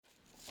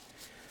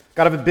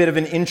Got to have a bit of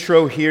an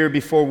intro here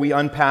before we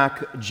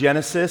unpack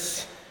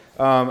Genesis.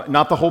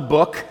 Not the whole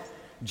book,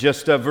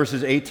 just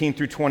verses 18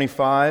 through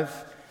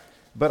 25.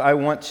 But I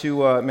want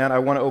to,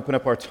 open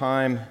up our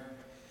time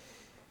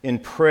in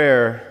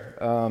prayer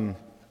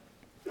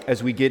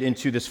as we get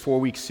into this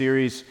 4-week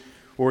series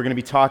where we're going to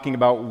be talking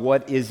about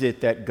what is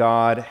it that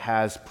God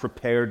has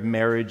prepared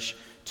marriage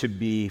to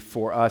be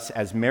for us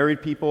as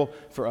married people,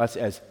 for us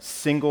as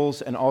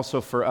singles, and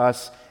also for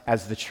us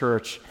as the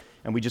church.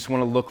 And we just want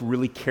to look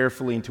really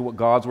carefully into what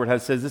God's Word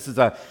has. It says this is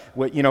a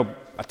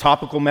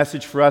topical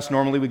message for us.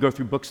 Normally we go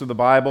through books of the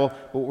Bible,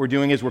 but what we're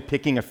doing is we're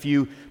picking a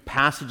few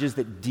passages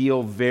that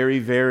deal very,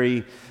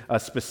 very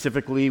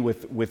specifically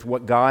with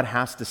what God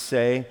has to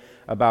say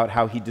about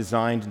how He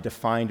designed and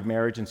defined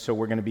marriage. And so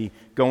we're going to be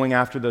going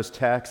after those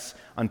texts,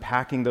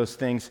 unpacking those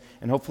things,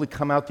 and hopefully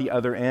come out the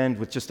other end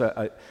with just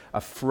a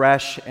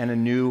fresh and a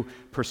new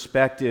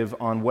perspective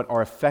on what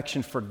our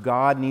affection for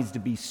God needs to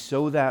be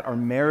so that our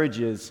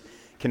marriages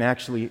can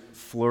actually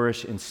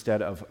flourish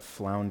instead of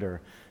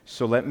flounder.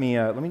 So let me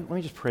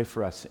just pray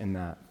for us in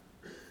that.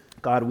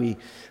 God, we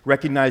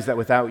recognize that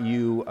without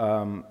you,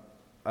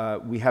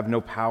 we have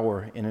no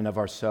power in and of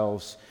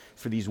ourselves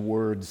for these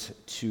words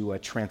to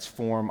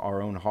transform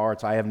our own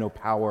hearts. I have no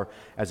power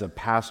as a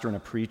pastor and a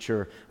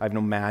preacher. I have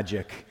no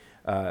magic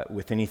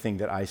with anything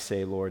that I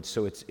say, Lord.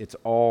 So it's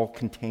all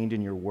contained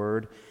in your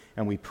word,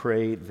 and we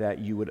pray that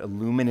you would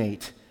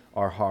illuminate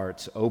our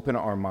hearts, open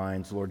our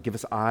minds, Lord. Give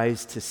us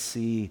eyes to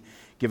see.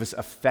 Give us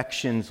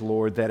affections,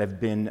 Lord, that have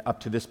been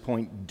up to this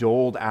point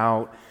doled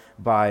out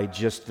by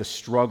just the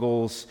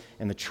struggles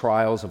and the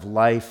trials of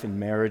life and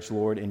marriage,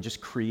 Lord, and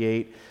just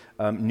create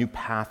new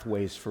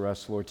pathways for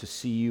us, Lord, to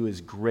see you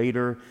as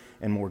greater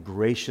and more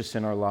gracious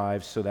in our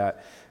lives so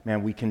that,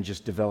 man, we can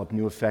just develop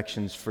new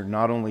affections for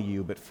not only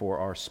you, but for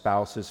our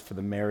spouses, for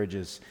the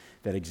marriages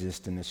that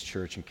exist in this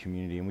church and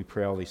community. And we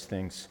pray all these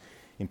things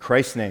in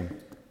Christ's name.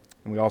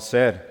 And we all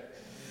said,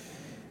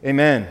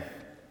 amen.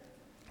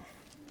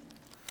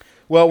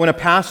 Well, when a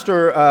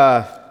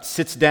pastor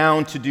sits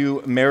down to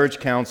do marriage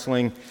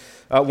counseling,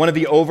 one of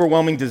the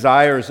overwhelming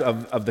desires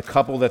of the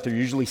couple that they're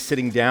usually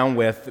sitting down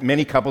with,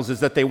 many couples,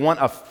 is that they want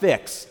a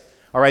fix.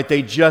 All right,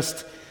 they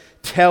just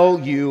tell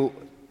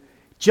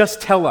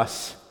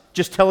us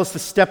the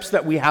steps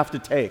that we have to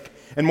take.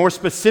 And more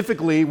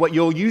specifically, what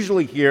you'll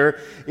usually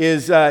hear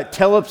is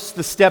tell us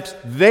the steps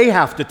they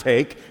have to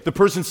take, the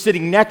person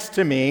sitting next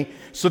to me,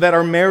 so that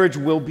our marriage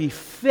will be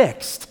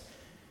fixed.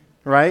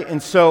 Right?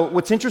 And so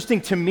what's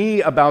interesting to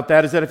me about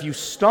that is that if you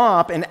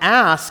stop and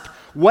ask,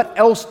 what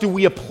else do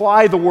we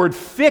apply the word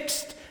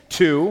fixed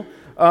to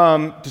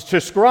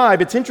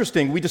describe, it's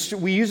interesting.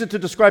 We use it to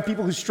describe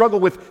people who struggle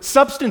with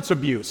substance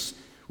abuse.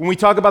 When we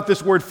talk about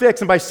this word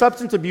fix, and by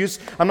substance abuse,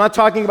 I'm not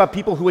talking about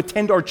people who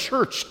attend our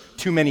church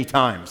too many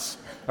times.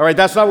 All right,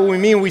 that's not what we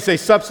mean when we say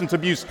substance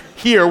abuse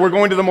here. We're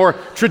going to the more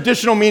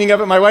traditional meaning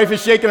of it. My wife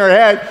is shaking her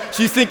head.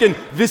 She's thinking,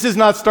 this is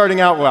not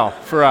starting out well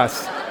for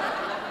us.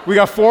 We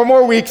got 4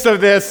 more weeks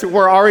of this.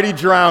 We're already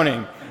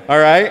drowning, all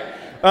right?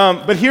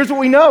 But here's what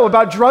we know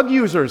about drug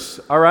users,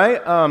 all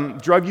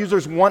right? Drug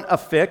users want a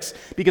fix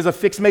because a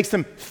fix makes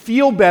them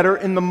feel better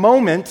in the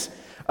moment,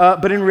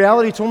 but in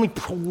reality, it's only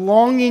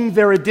prolonging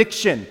their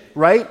addiction,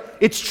 right?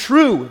 It's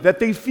true that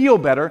they feel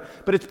better,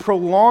 but it's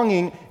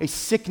prolonging a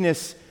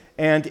sickness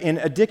and an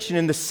addiction.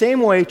 In the same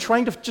way,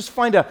 trying to just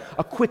find a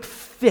quick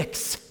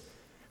fix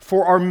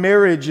for our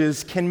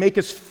marriages can make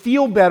us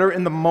feel better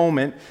in the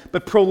moment,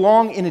 but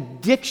prolong an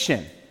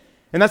addiction.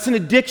 And that's an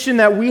addiction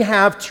that we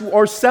have to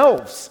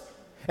ourselves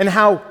and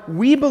how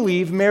we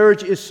believe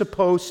marriage is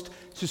supposed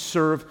to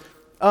serve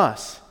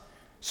us.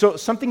 So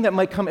something that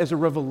might come as a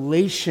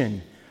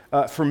revelation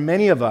for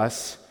many of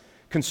us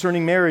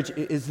concerning marriage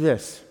is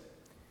this.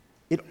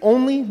 It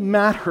only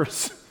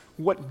matters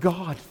what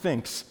God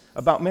thinks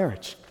about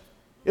marriage.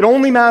 It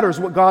only matters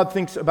what God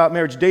thinks about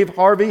marriage. Dave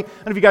Harvey, I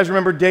don't know if you guys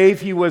remember Dave.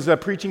 He was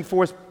preaching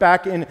for us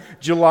back in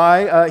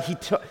July. He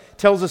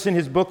tells us in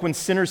his book, When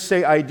Sinners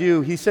Say I Do,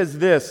 he says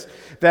this,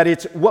 that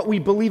it's what we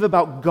believe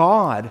about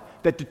God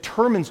that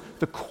determines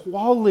the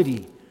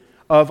quality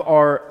of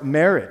our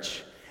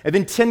marriage. And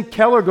then Tim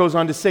Keller goes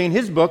on to say in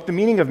his book, The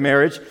Meaning of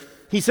Marriage,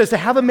 he says to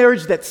have a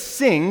marriage that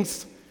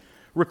sings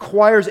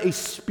requires a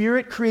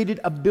spirit-created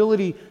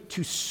ability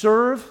to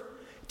serve,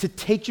 to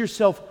take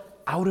yourself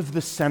out of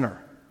the center.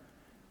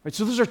 Right,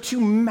 so those are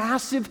 2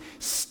 massive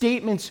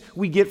statements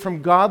we get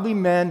from godly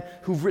men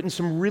who've written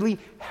some really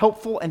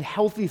helpful and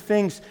healthy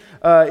things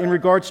in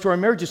regards to our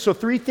marriages. So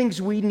 3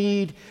 things we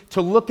need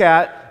to look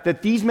at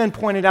that these men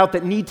pointed out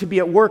that need to be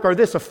at work are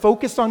this: a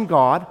focus on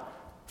God,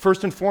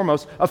 first and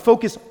foremost, a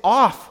focus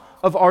off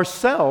of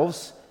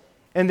ourselves,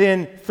 and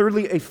then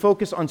thirdly, a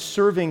focus on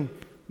serving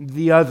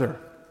the other.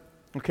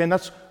 Okay, and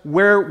that's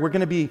where we're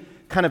going to be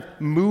kind of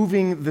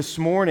moving this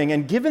morning.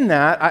 And given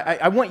that,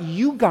 I want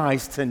you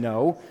guys to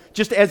know,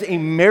 just as a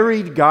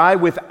married guy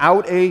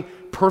without a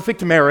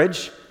perfect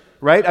marriage,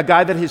 right? A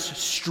guy that has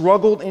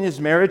struggled in his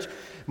marriage.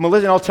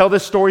 Melissa, and I'll tell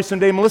this story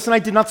someday, Melissa and I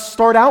did not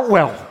start out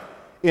well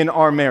in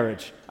our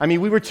marriage. I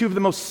mean, we were 2 of the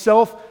most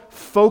self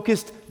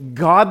focused,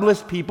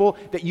 godless people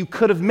that you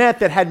could have met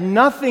that had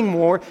nothing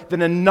more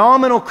than a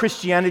nominal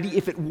Christianity,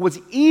 if it was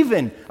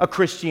even a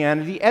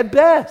Christianity at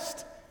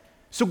best.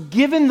 So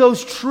given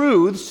those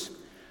truths,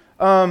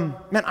 man,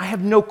 I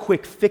have no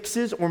quick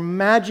fixes or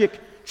magic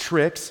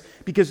tricks,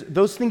 because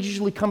those things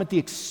usually come at the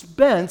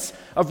expense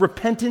of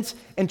repentance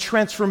and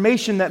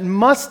transformation that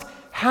must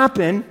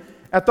happen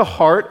at the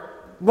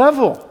heart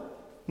level.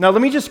 Now,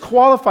 let me just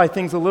qualify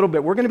things a little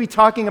bit. We're going to be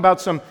talking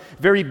about some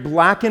very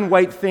black and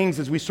white things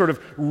as we sort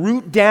of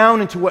root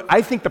down into what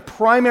I think the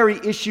primary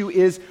issue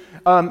is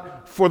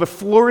for the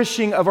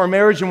flourishing of our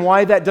marriage and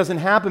why that doesn't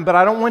happen. But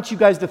I don't want you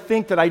guys to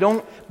think that I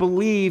don't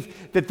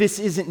believe that this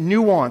isn't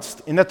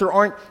nuanced and that there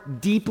aren't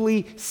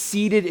deeply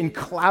seated and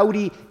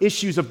cloudy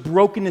issues of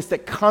brokenness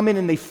that come in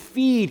and they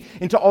feed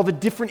into all the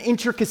different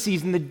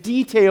intricacies and the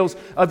details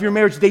of your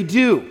marriage. They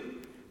do.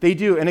 They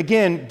do. And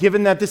again,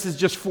 given that this is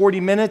just 40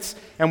 minutes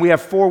and we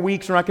have 4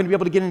 weeks, we're not going to be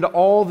able to get into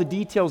all the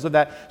details of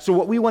that. So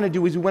what we want to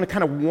do is we want to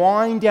kind of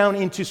wind down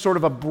into sort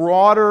of a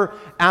broader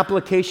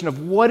application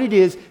of what it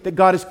is that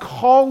God is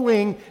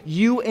calling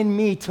you and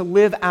me to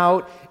live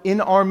out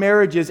in our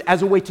marriages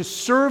as a way to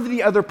serve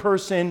the other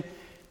person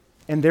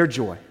and their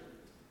joy.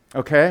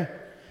 Okay?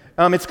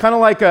 It's kind of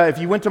like if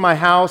you went to my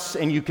house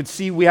and you could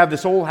see we have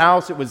this old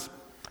house. It was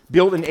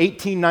built in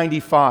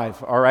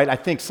 1895, all right? I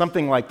think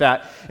something like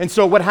that. And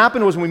so what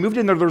happened was when we moved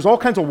in there was all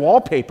kinds of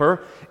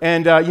wallpaper,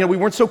 and we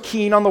weren't so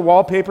keen on the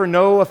wallpaper.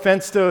 No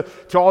offense to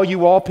all you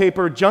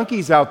wallpaper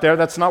junkies out there.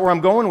 That's not where I'm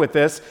going with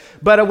this.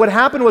 But what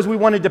happened was we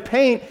wanted to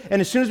paint,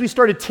 and as soon as we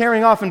started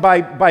tearing off, and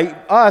by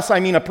us, I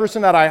mean a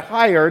person that I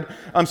hired,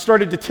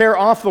 started to tear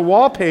off the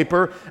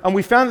wallpaper, and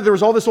we found that there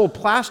was all this old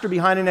plaster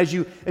behind it, and as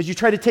you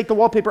try to take the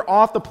wallpaper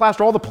off the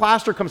plaster, all the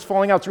plaster comes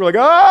falling out. So we're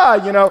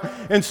like,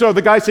 And so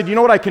the guy said, you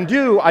know what I can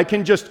do? I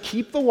can just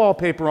keep the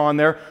wallpaper on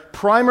there,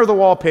 primer the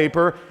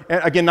wallpaper,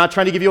 and again, not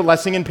trying to give you a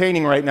lesson in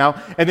painting right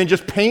now, and then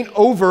just paint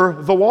over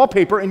the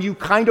wallpaper, and you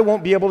kind of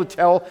won't be able to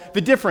tell the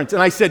difference.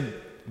 And I said,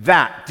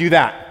 do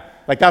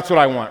that. Like, that's what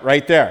I want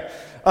right there.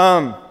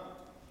 But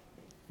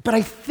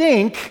I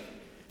think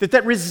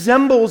that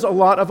resembles a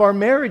lot of our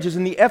marriages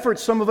and the effort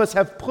some of us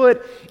have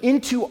put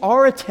into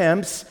our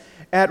attempts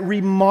at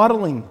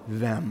remodeling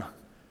them.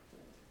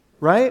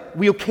 Right?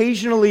 We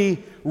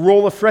occasionally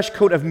roll a fresh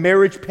coat of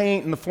marriage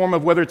paint in the form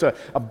of whether it's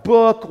a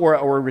book or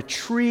a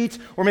retreat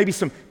or maybe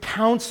some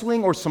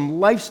counseling or some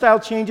lifestyle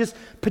changes,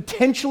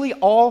 potentially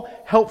all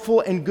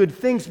helpful and good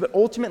things, but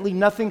ultimately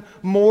nothing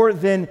more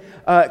than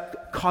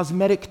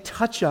cosmetic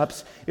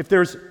touch-ups if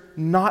there's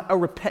not a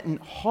repentant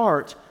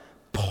heart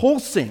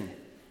pulsing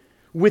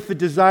with the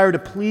desire to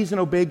please and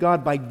obey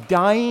God by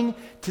dying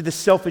to the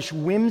selfish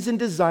whims and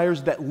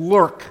desires that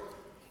lurk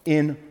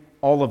in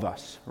all of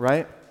us,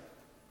 right?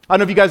 I don't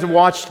know if you guys have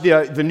watched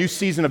the new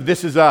season of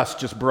This Is Us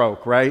just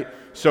broke, right?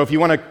 So if you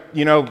want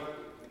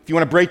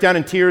to break down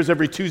in tears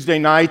every Tuesday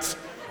night,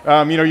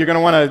 you're going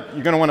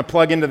to want to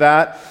plug into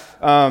that.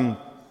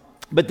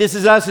 But This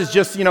Is Us is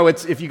just,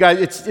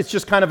 it's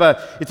just kind of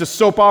it's a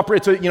soap opera.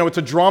 It's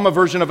a drama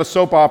version of a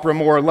soap opera,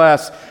 more or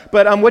less.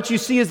 But what you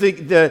see is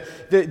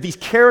these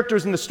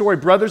characters in the story,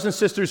 brothers and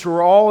sisters who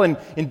are all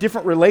in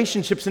different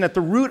relationships, and at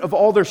the root of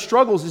all their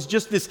struggles is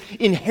just this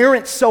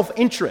inherent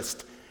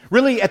self-interest.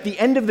 Really, at the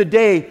end of the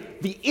day,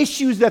 the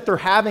issues that they're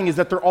having is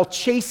that they're all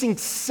chasing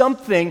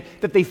something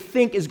that they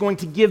think is going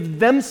to give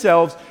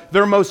themselves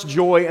their most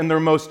joy and their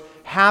most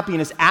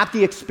happiness at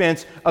the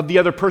expense of the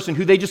other person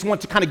who they just want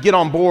to kind of get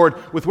on board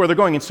with where they're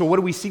going. And so what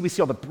do we see? We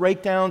see all the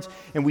breakdowns,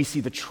 and we see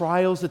the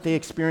trials that they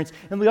experience,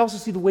 and we also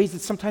see the ways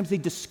that sometimes they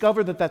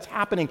discover that that's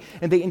happening,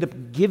 and they end up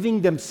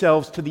giving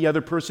themselves to the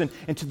other person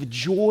and to the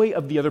joy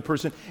of the other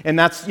person. And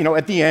that's,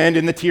 at the end,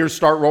 and the tears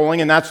start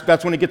rolling, and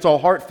that's when it gets all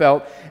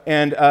heartfelt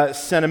and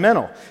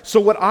sentimental. So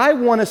what I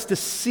want us to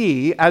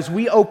see as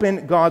we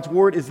open God's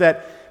Word is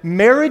that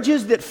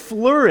marriages that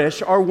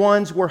flourish are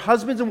ones where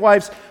husbands and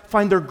wives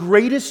find their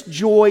greatest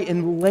joy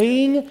in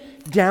laying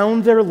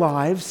down their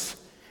lives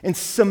and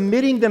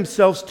submitting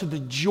themselves to the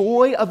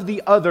joy of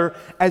the other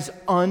as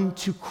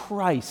unto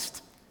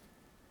Christ.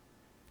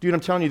 Dude,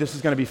 I'm telling you, this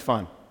is going to be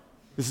fun.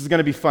 This is going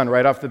to be fun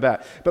right off the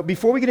bat. But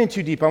before we get in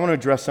too deep, I want to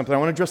address something. I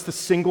want to address the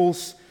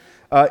singles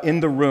in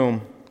the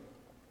room.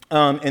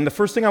 And the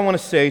first thing I want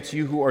to say to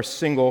you who are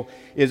single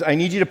is I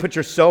need you to put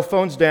your cell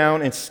phones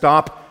down and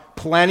stop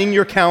planning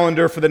your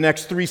calendar for the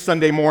next 3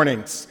 Sunday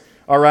mornings,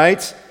 all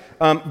right?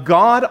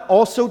 God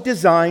also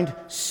designed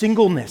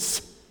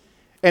singleness,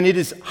 and it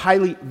is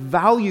highly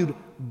valued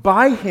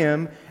by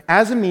Him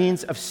as a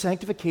means of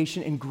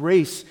sanctification and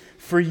grace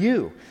for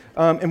you.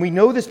 And we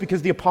know this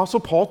because the Apostle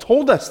Paul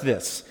told us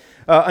this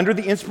under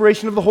the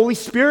inspiration of the Holy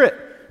Spirit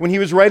when he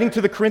was writing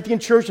to the Corinthian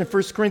church in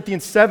 1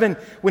 Corinthians 7,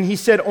 when he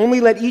said, only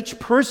let each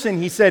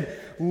person, he said,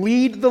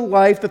 lead the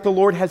life that the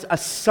Lord has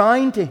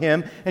assigned to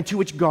him and to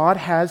which God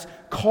has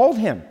called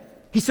him.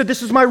 He said,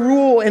 this is my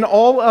rule in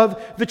all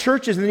of the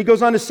churches. And then he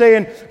goes on to say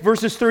in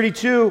verses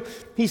 32,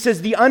 he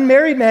says, the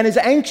unmarried man is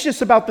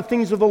anxious about the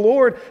things of the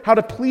Lord, how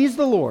to please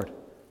the Lord.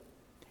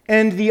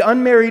 And the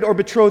unmarried or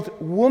betrothed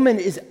woman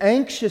is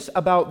anxious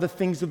about the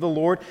things of the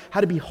Lord, how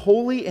to be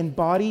holy in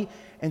body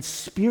and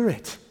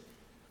spirit.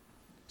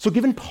 So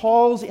given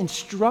Paul's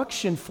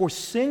instruction for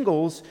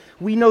singles,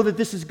 we know that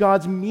this is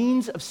God's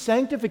means of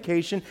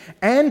sanctification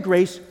and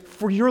grace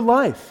for your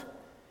life.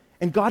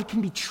 And God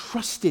can be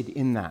trusted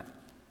in that.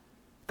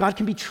 God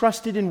can be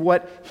trusted in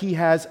what He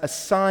has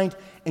assigned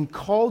and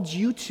called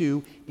you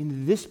to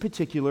in this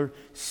particular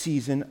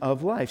season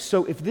of life.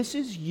 So if this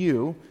is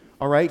you,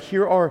 all right,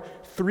 here are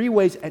 3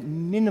 ways at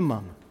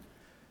minimum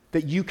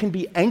that you can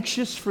be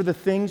anxious for the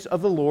things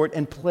of the Lord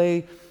and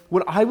play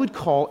what I would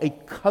call a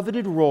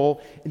coveted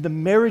role in the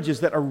marriages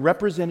that are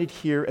represented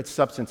here at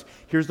Substance.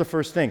 Here's the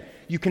first thing.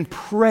 You can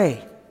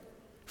pray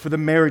for the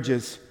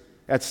marriages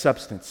at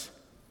Substance.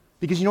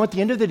 Because you know, at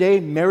the end of the day,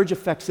 marriage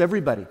affects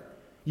everybody.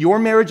 Your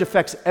marriage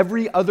affects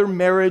every other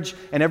marriage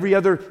and every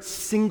other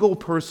single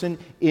person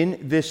in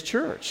this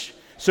church.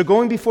 So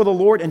going before the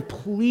Lord and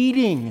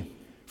pleading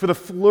for the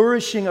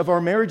flourishing of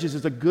our marriages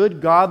is a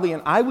good, godly,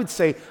 and I would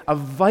say a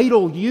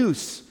vital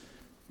use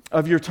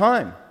of your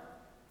time.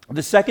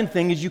 The second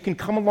thing is you can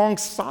come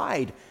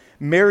alongside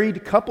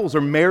married couples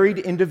or married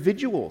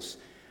individuals.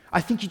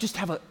 I think you just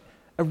have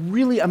a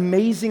really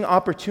amazing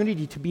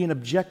opportunity to be an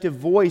objective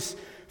voice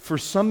for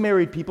some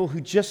married people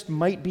who just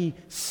might be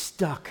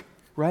stuck,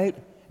 right?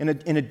 In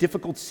a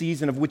difficult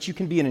season of which you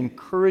can be an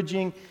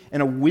encouraging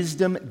and a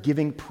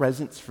wisdom-giving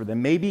presence for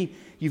them. Maybe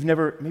you've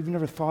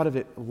never thought of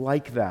it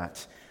like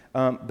that,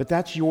 but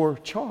that's your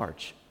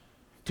charge,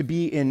 to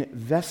be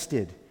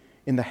invested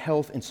in the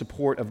health and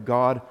support of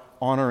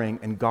God-honoring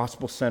and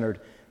gospel-centered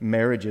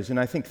marriages. And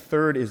I think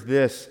third is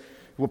this,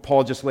 what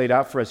Paul just laid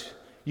out for us.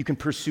 You can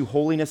pursue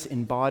holiness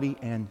in body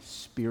and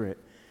spirit.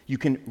 You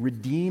can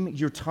redeem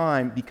your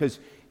time because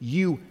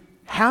you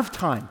have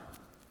time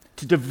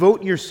to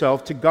devote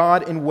yourself to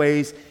God in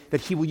ways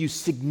that He will use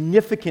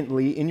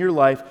significantly in your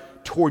life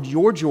toward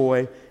your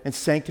joy and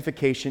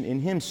sanctification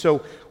in Him. So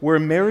where a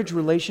marriage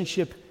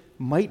relationship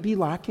might be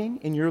lacking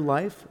in your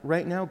life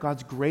right now,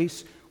 God's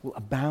grace will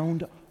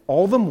abound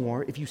all the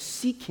more if you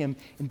seek Him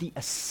in the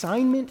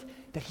assignment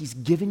that He's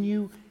given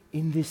you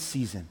in this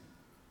season.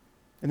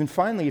 And then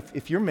finally,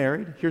 if you're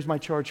married, here's my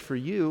charge for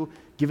you,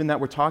 given that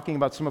we're talking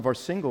about some of our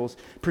singles,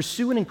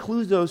 pursue and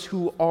include those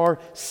who are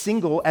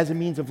single as a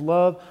means of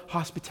love,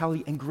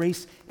 hospitality, and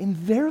grace in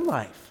their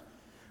life.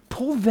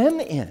 Pull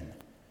them in.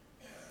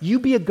 You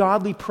be a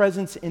godly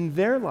presence in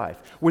their life.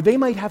 Where they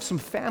might have some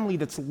family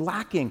that's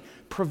lacking,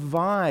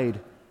 provide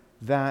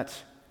that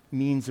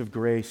means of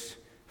grace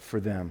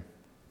for them.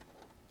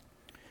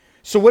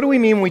 So what do we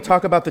mean when we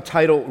talk about the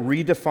title,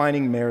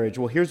 Redefining Marriage?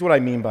 Well, here's what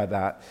I mean by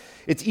that.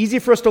 It's easy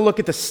for us to look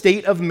at the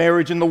state of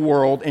marriage in the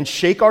world and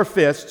shake our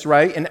fists,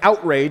 right, in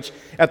outrage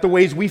at the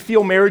ways we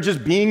feel marriage is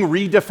being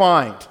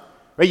redefined.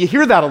 Right? You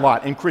hear that a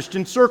lot in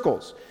Christian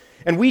circles.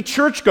 And we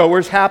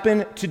churchgoers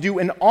happen to do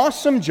an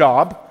awesome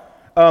job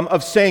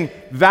of saying,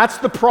 that's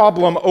the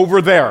problem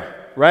over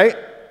there, right?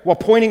 While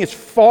pointing as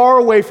far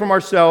away from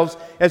ourselves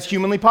as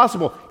humanly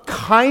possible.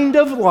 Kind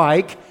of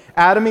like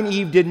Adam and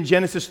Eve did in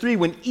Genesis 3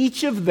 when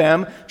each of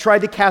them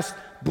tried to cast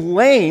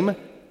blame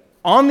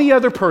on the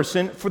other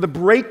person for the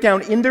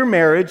breakdown in their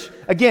marriage.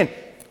 Again,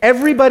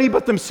 everybody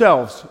but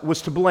themselves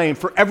was to blame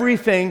for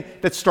everything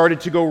that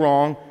started to go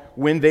wrong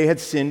when they had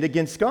sinned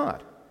against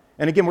God.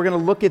 And again, we're going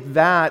to look at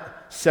that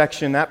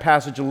section, that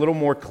passage a little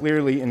more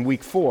clearly in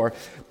week 4.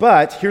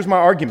 But here's my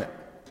argument.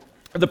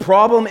 The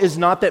problem is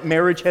not that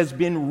marriage has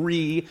been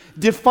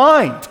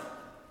redefined.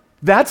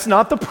 That's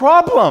not the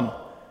problem.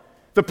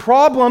 The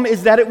problem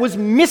is that it was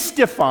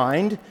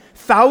misdefined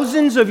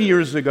thousands of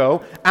years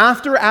ago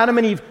after Adam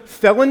and Eve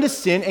fell into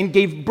sin and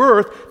gave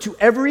birth to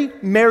every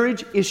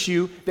marriage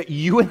issue that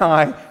you and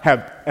I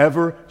have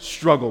ever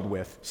struggled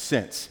with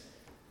since.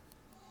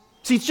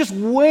 See, it's just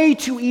way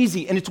too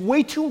easy and it's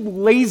way too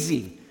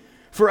lazy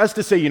for us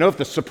to say, you know, if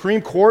the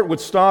Supreme Court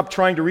would stop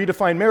trying to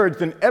redefine marriage,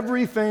 then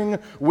everything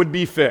would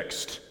be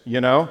fixed,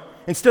 you know?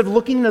 Instead of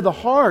looking into the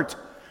heart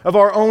of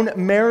our own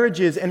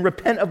marriages and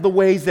repent of the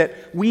ways that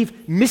we've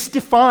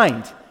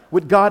misdefined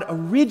what God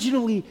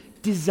originally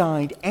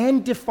designed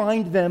and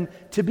defined them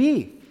to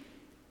be.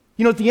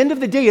 You know, at the end of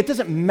the day, it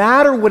doesn't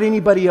matter what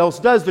anybody else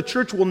does. The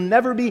church will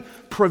never be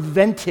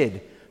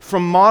prevented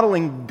from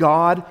modeling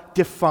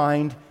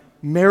God-defined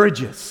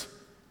marriages.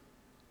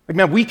 Like,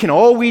 man, we can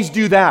always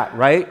do that,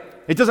 right?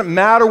 It doesn't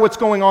matter what's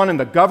going on in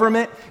the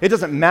government. It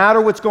doesn't matter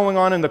what's going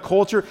on in the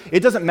culture. It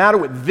doesn't matter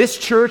with this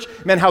church,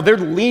 man, how they're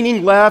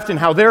leaning left and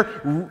how they're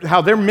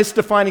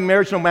misdefining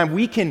marriage. No, man,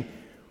 we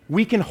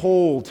can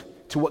hold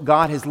to what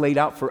God has laid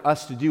out for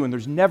us to do, and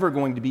there's never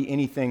going to be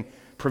anything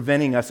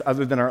preventing us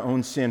other than our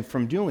own sin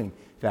from doing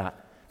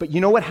that. But you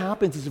know what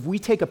happens is if we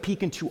take a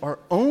peek into our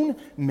own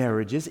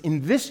marriages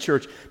in this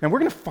church, man, we're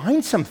going to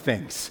find some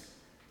things,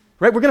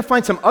 right? We're going to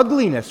find some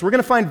ugliness. We're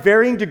going to find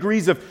varying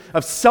degrees of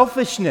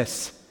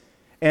selfishness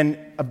and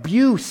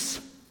abuse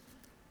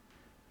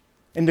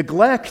and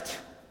neglect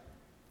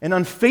and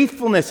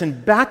unfaithfulness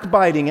and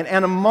backbiting and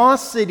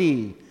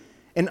animosity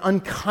and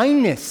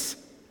unkindness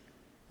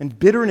and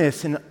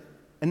bitterness and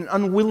an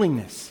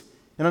unwillingness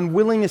an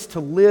unwillingness to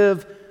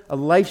live a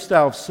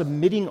lifestyle of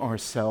submitting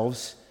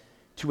ourselves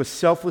to a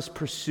selfless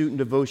pursuit and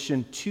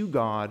devotion to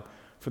God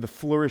for the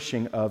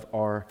flourishing of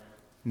our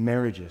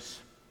marriages.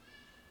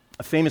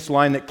 A famous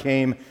line that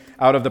came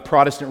out of the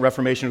Protestant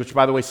Reformation, which,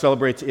 by the way,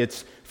 celebrates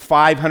its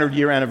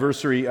 500-year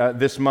anniversary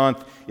this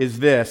month, is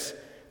this: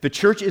 the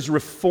church is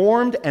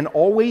reformed and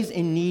always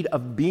in need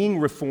of being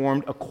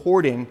reformed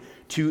according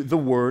to the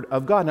Word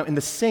of God. Now, in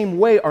the same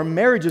way, our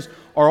marriages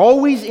are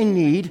always in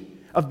need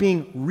of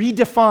being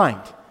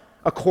redefined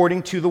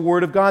according to the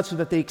Word of God so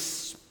that they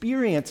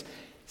experience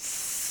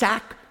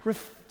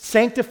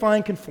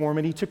sanctifying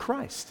conformity to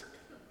Christ.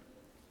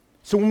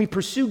 So when we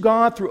pursue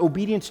God through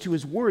obedience to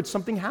His Word,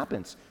 something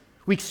happens.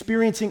 We're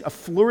experiencing a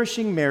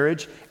flourishing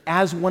marriage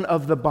as one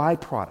of the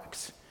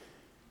byproducts.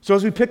 So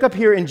as we pick up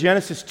here in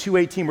Genesis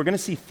 2:18, we're going to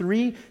see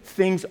three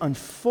things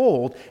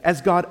unfold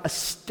as God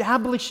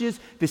establishes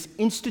this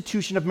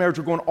institution of marriage.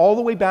 We're going all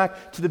the way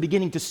back to the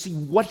beginning to see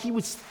what He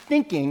was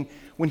thinking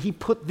when He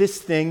put this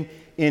thing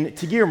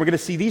into gear. And we're going to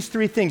see these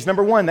three things.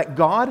 Number one, that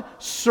God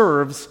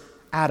serves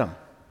Adam.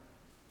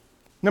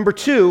 Number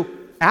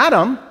two,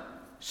 Adam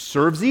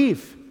serves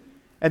Eve.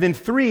 And then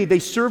three, they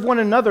serve one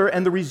another,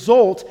 and the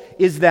result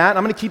is that,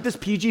 I'm going to keep this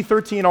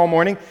PG-13 all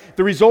morning,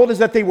 the result is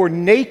that they were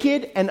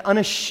naked and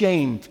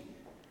unashamed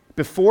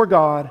before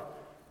God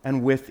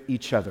and with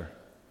each other.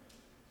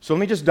 So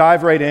let me just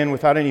dive right in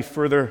without any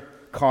further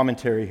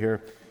commentary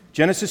here.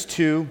 Genesis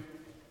 2,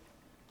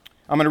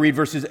 I'm going to read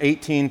verses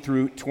 18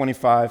 through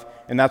 25,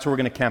 and that's where we're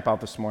going to camp out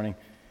this morning.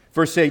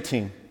 Verse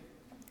 18,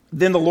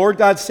 then the Lord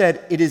God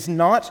said, it is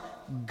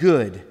not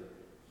good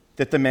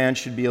that the man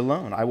should be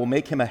alone. I will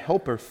make him a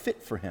helper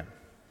fit for him.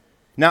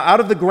 Now out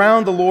of the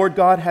ground the Lord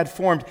God had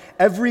formed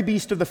every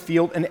beast of the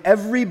field and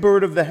every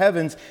bird of the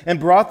heavens and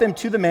brought them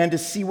to the man to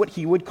see what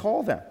he would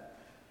call them.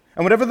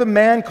 And whatever the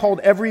man called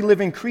every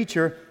living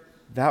creature,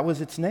 that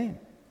was its name.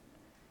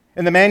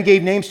 And the man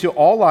gave names to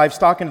all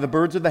livestock and to the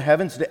birds of the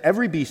heavens, to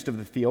every beast of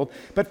the field.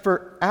 But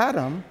for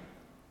Adam,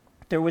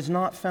 there was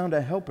not found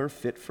a helper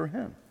fit for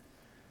him.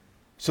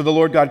 So the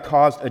Lord God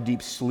caused a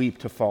deep sleep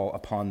to fall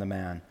upon the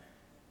man.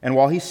 And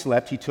while he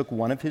slept, he took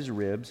one of his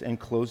ribs and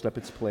closed up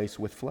its place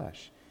with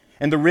flesh.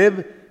 And the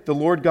rib the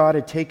Lord God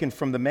had taken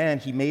from the man,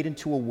 he made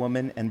into a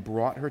woman and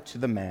brought her to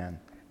the man.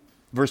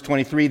 Verse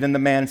 23, then the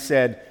man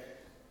said,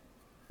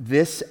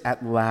 this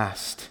at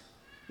last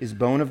is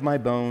bone of my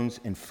bones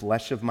and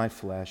flesh of my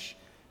flesh.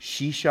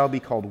 She shall be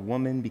called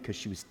woman because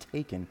she was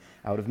taken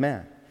out of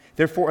man.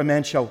 Therefore a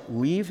man shall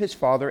leave his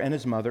father and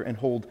his mother and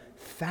hold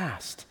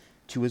fast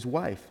to his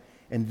wife,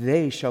 and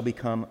they shall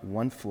become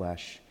one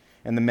flesh.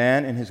 And the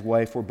man and his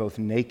wife were both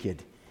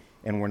naked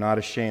and were not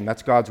ashamed.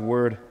 That's God's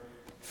word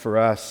for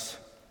us.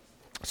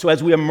 So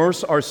as we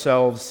immerse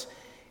ourselves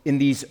in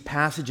these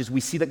passages,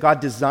 we see that God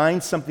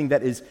designed something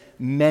that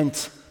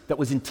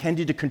was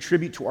intended to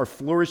contribute to our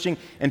flourishing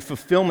and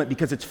fulfillment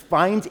because it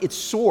finds its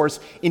source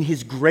in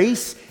His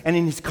grace and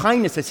in His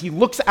kindness as He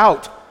looks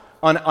out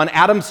on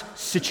Adam's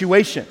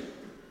situation.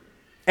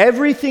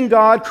 Everything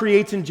God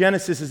creates in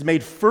Genesis is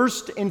made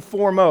first and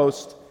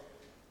foremost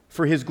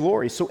for His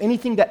glory. So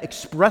anything that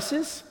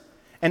expresses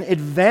and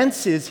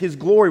advances His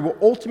glory will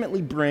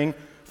ultimately bring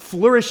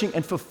flourishing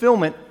and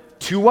fulfillment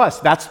to us.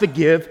 That's the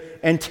give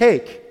and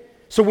take.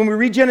 So when we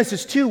read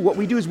Genesis 2, what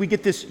we do is we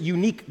get this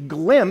unique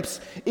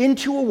glimpse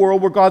into a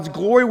world where God's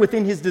glory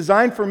within His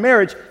design for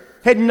marriage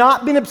had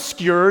not been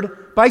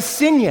obscured by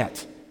sin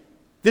yet.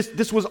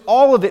 This was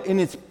all of it in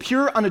its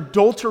pure,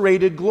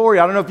 unadulterated glory.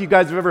 I don't know if you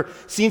guys have ever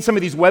seen some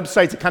of these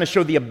websites that kind of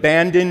show the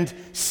abandoned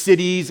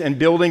cities and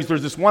buildings.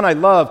 There's this one I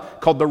love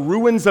called The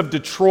Ruins of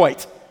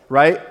Detroit,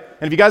 right?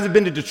 And if you guys have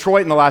been to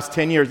Detroit in the last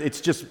 10 years, it's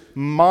just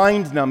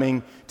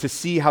mind-numbing to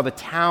see how the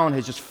town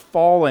has just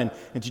fallen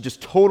into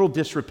just total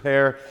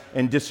disrepair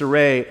and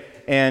disarray.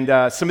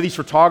 And some of these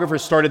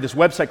photographers started this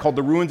website called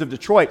The Ruins of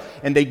Detroit,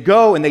 and they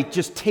go and they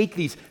just take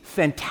these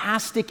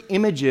fantastic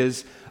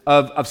images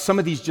of some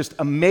of these just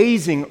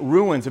amazing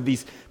ruins of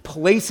these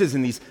places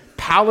and these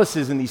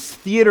palaces and these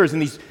theaters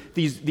and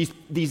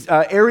these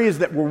areas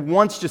that were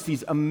once just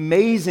these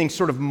amazing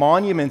sort of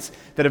monuments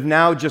that have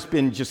now just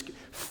been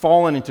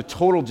fallen into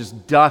total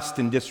just dust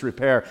and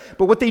disrepair.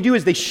 But what they do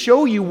is they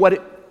show you what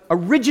it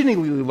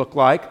originally looked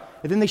like,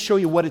 and then they show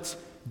you what it's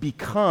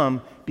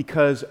become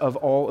because of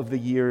all of the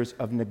years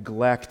of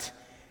neglect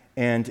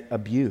and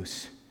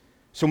abuse.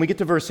 So when we get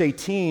to verse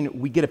 18,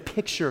 we get a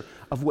picture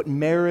of what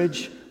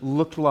marriage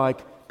looked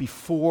like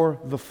before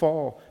the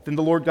fall. Then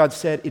the Lord God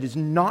said, it is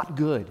not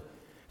good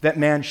that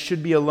man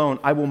should be alone.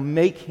 I will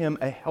make him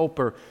a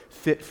helper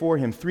fit for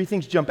him. Three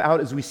things jump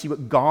out as we see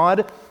what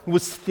God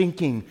was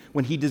thinking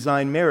when He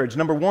designed marriage.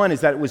 Number one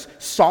is that it was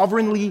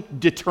sovereignly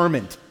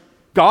determined.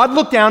 God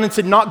looked down and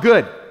said, not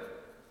good.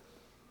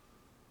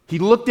 He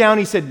looked down,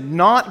 He said,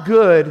 not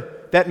good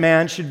that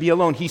man should be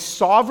alone. He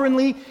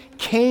sovereignly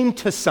came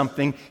to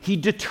something. He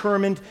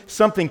determined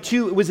something.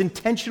 Two, it was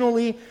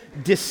intentionally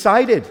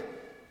decided.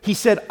 He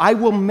said, I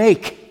will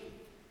make.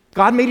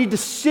 God made a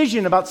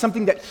decision about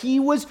something that he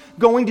was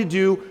going to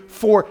do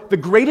for the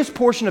greatest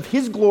portion of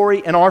his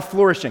glory and our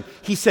flourishing.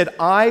 He said,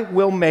 I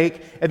will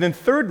make. And then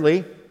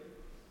thirdly,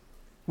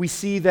 we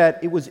see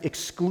that it was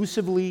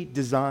exclusively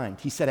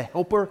designed. He said a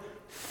helper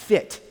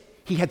fit.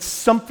 He had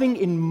something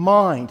in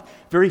mind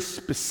very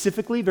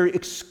specifically, very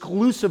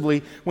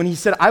exclusively when he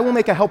said, I will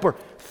make a helper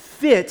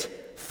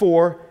fit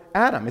for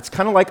Adam. It's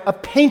kind of like a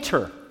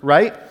painter,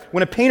 right?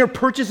 When a painter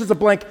purchases a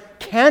blank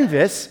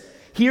canvas,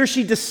 he or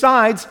she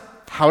decides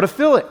how to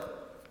fill it,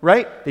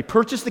 right? They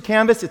purchase the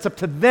canvas. It's up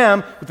to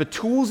them with the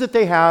tools that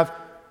they have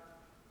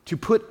to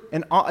put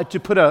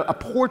a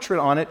portrait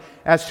on it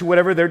as to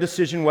whatever their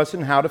decision was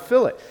and how to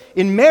fill it.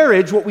 In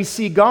marriage, what we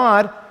see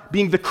God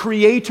being the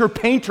creator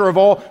painter of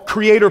all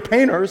creator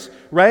painters,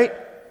 right?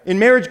 In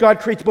marriage, God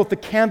creates both the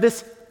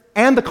canvas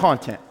and the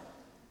content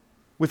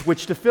with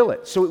which to fill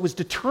it. So it was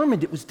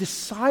determined, it was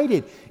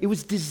decided, it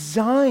was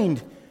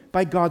designed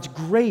by God's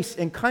grace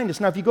and kindness.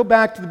 Now, if you go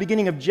back to the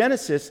beginning of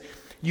Genesis,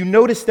 you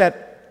notice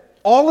that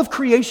all of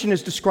creation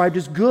is described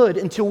as good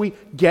until we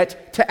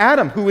get to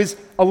Adam, who is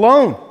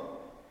alone.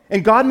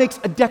 And God makes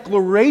a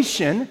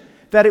declaration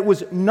that it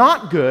was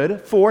not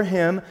good for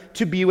him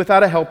to be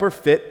without a helper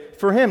fit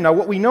for him. Now,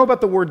 what we know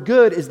about the word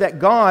good is that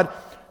God,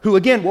 who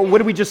again, what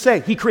did we just say?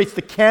 He creates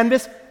the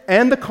canvas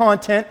and the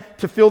content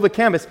to fill the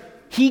canvas.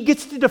 He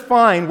gets to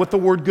define what the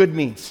word good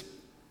means.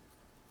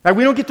 Now,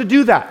 we don't get to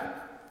do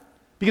that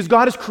because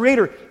God is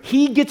creator.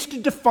 He gets to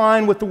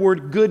define what the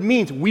word good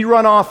means. We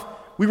run off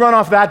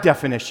that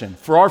definition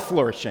for our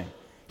flourishing.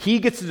 He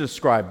gets to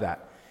describe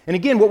that. And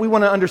again, what we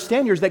want to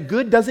understand here is that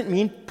good doesn't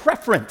mean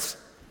preference.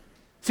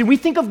 See, we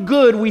think of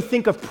good, we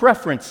think of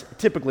preference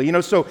typically.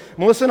 So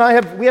Melissa and I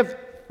have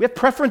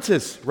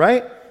preferences,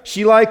 right?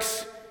 She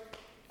likes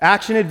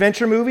action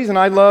adventure movies and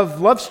I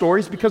love love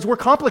stories because we're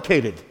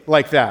complicated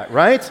like that,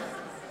 right?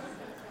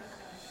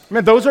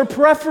 Man, those are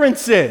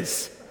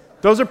preferences.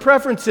 Those are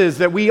preferences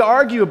that we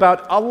argue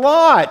about a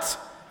lot,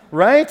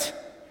 right?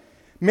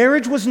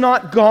 Marriage was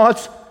not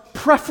God's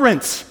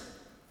preference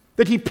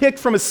that he picked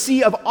from a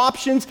sea of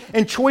options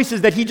and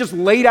choices that he just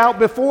laid out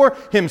before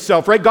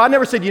himself, right? God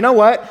never said, you know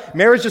what,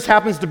 marriage just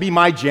happens to be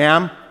my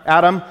jam,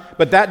 Adam,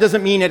 but that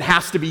doesn't mean it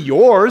has to be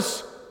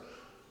yours.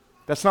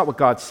 That's not what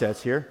God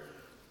says here.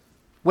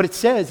 What it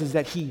says is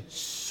that he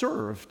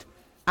served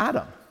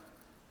Adam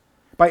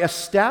by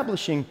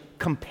establishing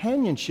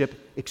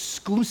companionship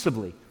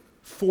exclusively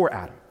for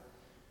Adam.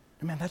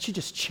 And man, that should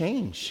just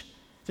change.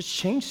 That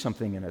should change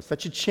something in us.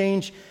 That should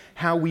change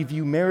how we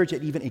view marriage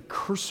at even a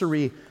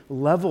cursory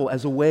level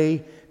as a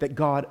way that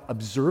God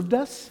observed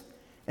us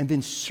and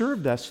then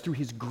served us through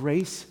his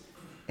grace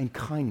and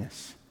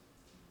kindness.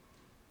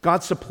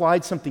 God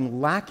supplied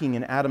something lacking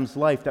in Adam's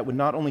life that would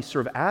not only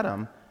serve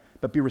Adam,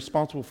 but be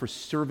responsible for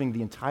serving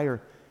the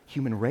entire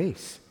human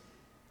race.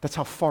 That's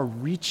how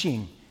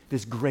far-reaching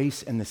this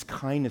grace and this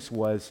kindness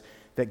was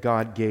that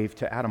God gave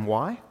to Adam.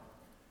 Why?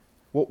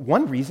 Well,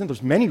 one reason,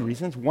 there's many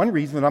reasons, one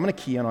reason that I'm going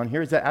to key in on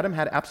here is that Adam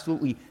had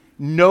absolutely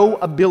no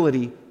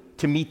ability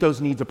to meet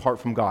those needs apart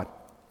from God.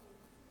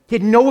 He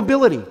had no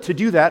ability to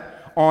do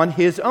that on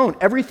his own.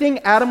 Everything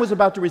Adam was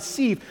about to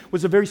receive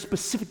was a very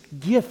specific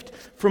gift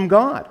from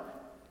God,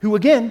 who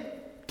again,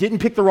 didn't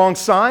pick the wrong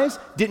size,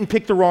 didn't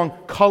pick the wrong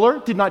color,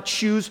 did not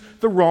choose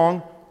the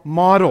wrong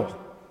model.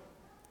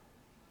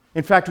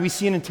 In fact, we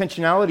see an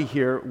intentionality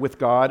here with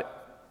God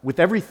with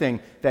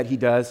everything that he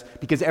does,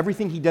 because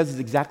everything he does is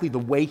exactly the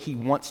way he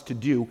wants to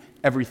do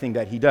everything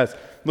that he does.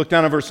 Look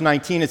down at verse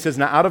 19. It says,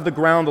 now out of the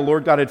ground the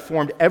Lord God had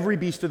formed every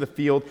beast of the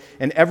field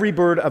and every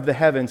bird of the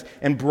heavens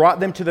and brought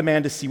them to the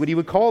man to see what he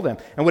would call them.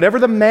 And whatever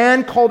the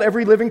man called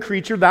every living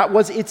creature, that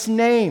was its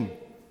name.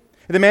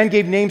 And the man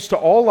gave names to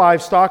all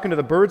livestock and to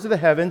the birds of the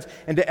heavens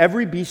and to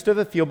every beast of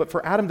the field. But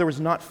for Adam there was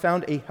not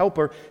found a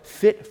helper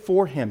fit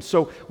for him.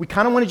 So we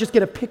kind of want to just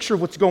get a picture of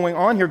what's going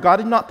on here. God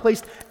had not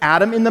placed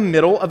Adam in the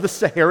middle of the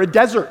Sahara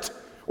Desert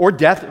or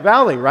Death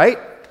Valley, right?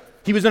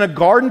 He was in a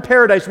garden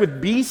paradise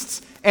with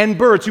beasts and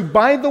birds who,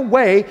 by the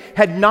way,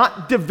 had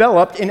not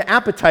developed an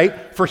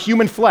appetite for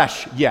human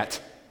flesh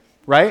yet,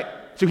 right?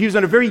 So he was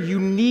in a very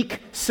unique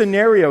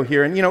scenario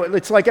here. And,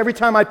 it's like every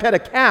time I pet a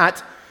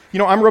cat,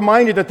 I'm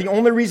reminded that the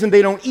only reason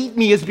they don't eat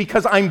me is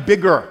because I'm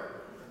bigger,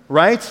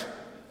 right?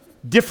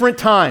 Different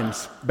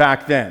times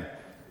back then.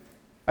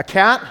 A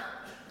cat,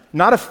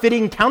 not a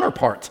fitting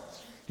counterpart,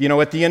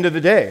 at the end of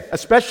the day,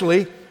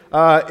 especially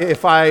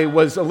if I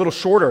was a little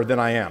shorter than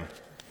I am.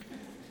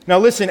 Now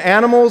listen,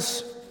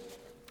 animals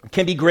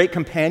can be great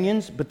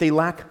companions, but they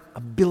lack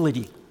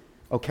ability,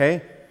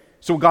 okay?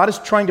 So what God is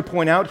trying to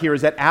point out here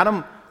is that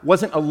Adam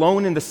wasn't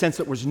alone in the sense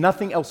that there was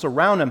nothing else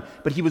around him,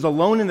 but he was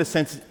alone in the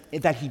sense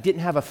that he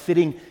didn't have a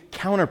fitting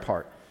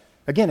counterpart.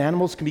 Again,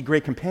 animals can be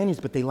great companions,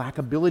 but they lack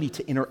ability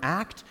to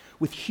interact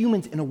with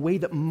humans in a way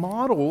that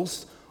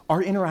models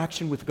our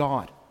interaction with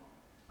God,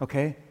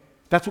 okay?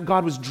 That's what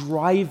God was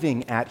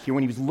driving at here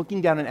when he was looking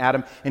down at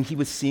Adam and he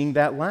was seeing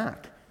that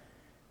lack.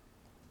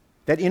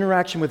 That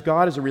interaction with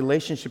God is a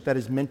relationship that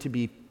is meant to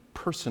be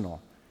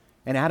personal,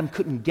 and Adam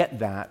couldn't get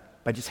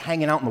that by just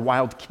hanging out in the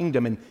wild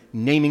kingdom and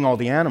naming all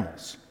the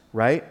animals,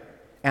 right?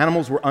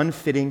 Animals were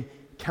unfitting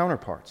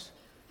counterparts.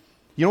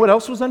 You know what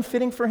else was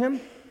unfitting for him?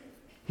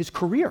 His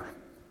career,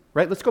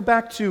 right? Let's go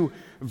back to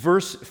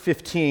verse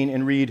 15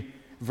 and read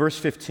verse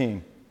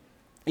 15.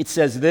 It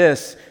says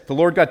this, the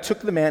Lord God took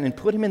the man and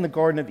put him in the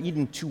Garden of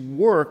Eden to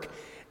work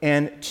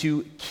and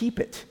to keep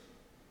it.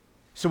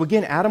 So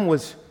again, Adam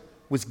was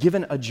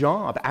given a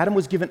job. Adam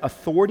was given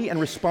authority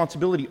and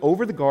responsibility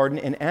over the garden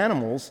and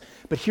animals.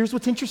 But here's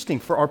what's interesting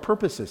for our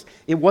purposes.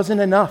 It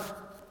wasn't enough.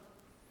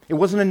 It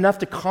wasn't enough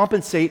to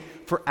compensate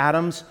for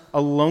Adam's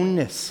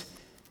aloneness.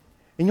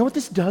 And you know what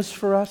this does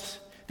for us?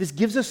 This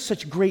gives us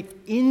such great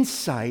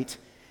insight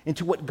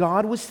into what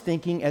God was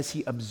thinking as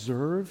he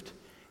observed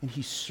and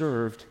he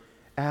served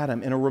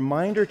Adam, and a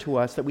reminder to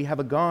us that we have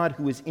a God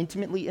who is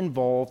intimately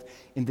involved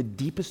in the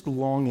deepest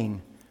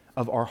longing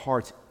of our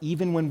hearts,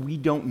 even when we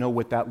don't know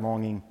what that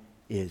longing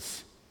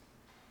is.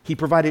 He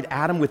provided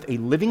Adam with a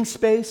living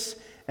space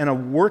and a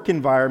work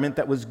environment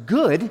that was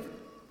good,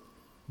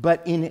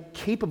 but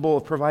incapable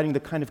of providing the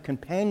kind of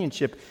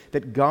companionship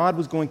that God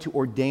was going to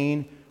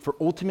ordain for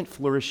ultimate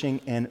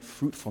flourishing and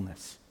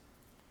fruitfulness.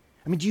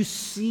 I mean, do you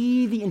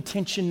see the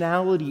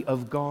intentionality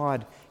of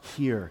God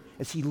here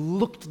as he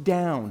looked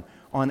down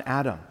on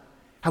Adam?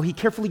 How he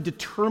carefully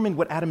determined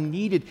what Adam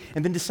needed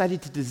and then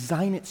decided to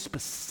design it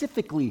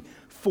specifically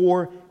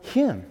for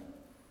him.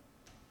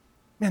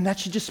 Man, that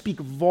should just speak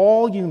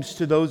volumes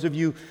to those of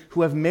you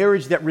who have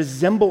marriage that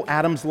resemble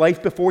Adam's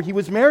life before he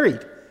was married,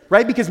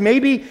 right? Because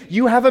maybe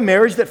you have a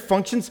marriage that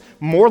functions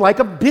more like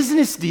a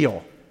business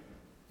deal.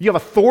 You have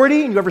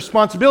authority and you have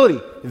responsibility.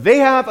 They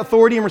have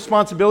authority and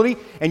responsibility,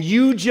 and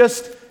you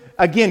just,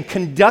 again,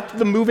 conduct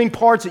the moving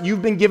parts that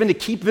you've been given to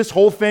keep this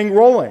whole thing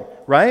rolling,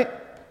 right?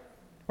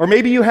 Or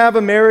maybe you have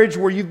a marriage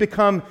where you've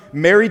become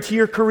married to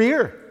your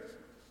career.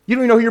 You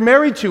don't even know who you're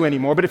married to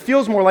anymore, but it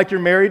feels more like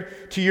you're married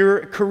to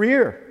your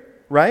career,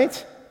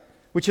 right?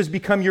 Which has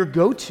become your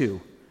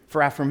go-to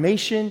for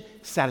affirmation,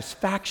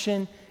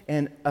 satisfaction,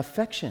 and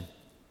affection.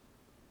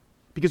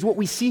 Because what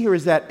we see here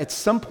is that at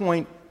some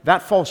point,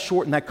 that falls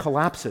short and that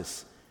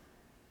collapses.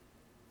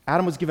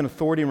 Adam was given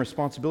authority and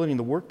responsibility in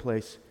the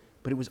workplace,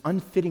 but it was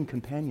unfitting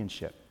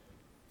companionship.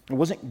 It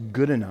wasn't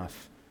good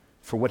enough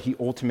for what he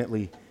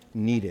ultimately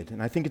needed.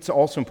 And I think it's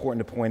also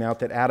important to point out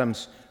that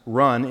Adam's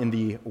run in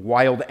the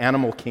wild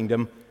animal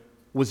kingdom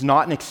was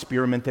not an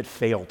experiment that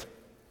failed.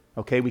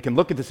 Okay, we can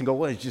look at this and go,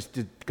 well,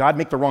 did God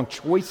make the wrong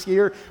choice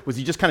here? Was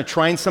he just kind of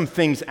trying some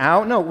things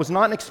out? No, it was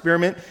not an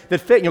experiment that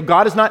failed.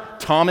 God is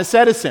not Thomas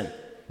Edison.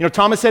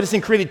 Thomas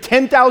Edison created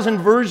 10,000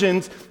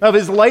 versions of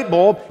his light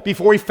bulb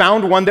before he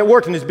found one that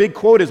worked. And his big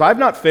quote is, I've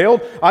not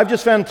failed. I've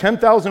just found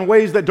 10,000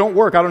 ways that don't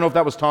work. I don't know if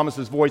that was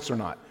Thomas's voice or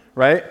not,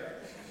 right?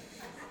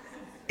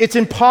 It's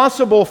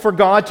impossible for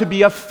God to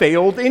be a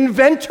failed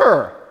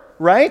inventor,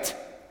 right?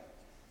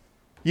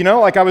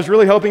 Like I was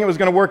really hoping it was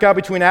going to work out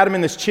between Adam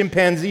and this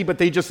chimpanzee, but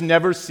they just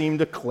never seemed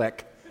to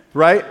click,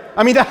 right?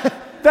 I mean,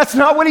 that's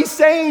not what he's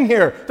saying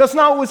here. That's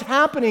not what was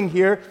happening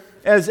here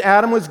as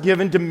Adam was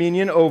given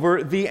dominion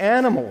over the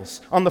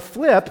animals. On the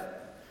flip,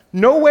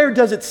 nowhere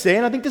does it say,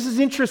 and I think this is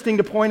interesting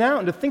to point out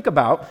and to think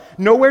about,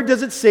 nowhere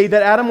does it say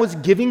that Adam was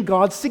giving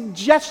God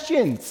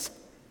suggestions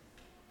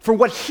for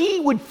what he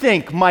would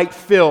think might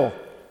fill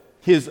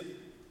his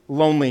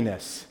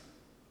loneliness,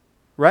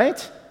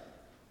 right?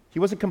 He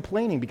wasn't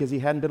complaining because he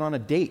hadn't been on a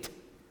date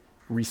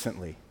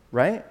recently,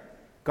 right?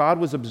 God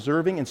was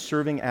observing and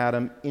serving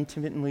Adam,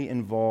 intimately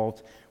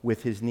involved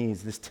with his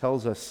needs. This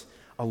tells us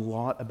a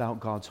lot about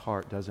God's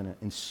heart, doesn't it?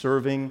 In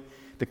serving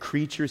the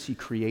creatures he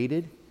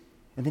created,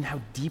 and then how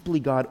deeply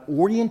God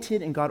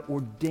oriented and God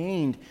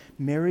ordained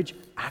marriage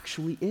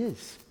actually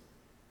is.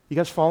 You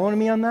guys following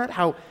me on that?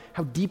 How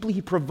deeply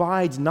he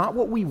provides not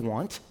what we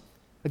want.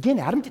 Again,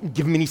 Adam didn't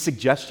give him any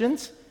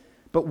suggestions,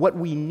 but what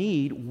we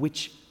need,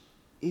 which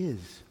is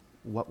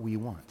what we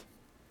want,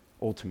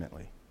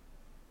 ultimately.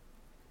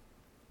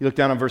 You look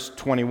down on verse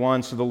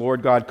 21, so the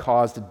Lord God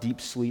caused a deep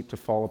sleep to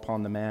fall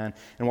upon the man,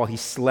 and while he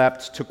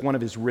slept, took one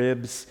of his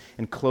ribs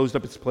and closed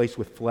up its place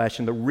with flesh.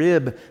 And the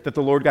rib that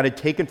the Lord God had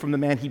taken from the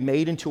man, he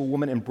made into a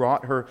woman and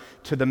brought her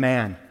to the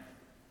man.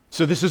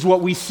 So this is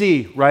what we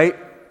see, right?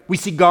 We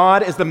see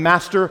God as the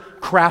master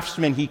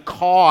craftsman. He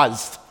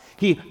caused,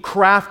 he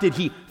crafted,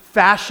 he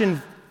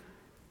fashioned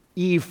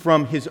Eve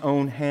from his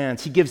own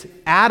hands. He gives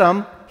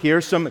Adam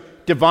here some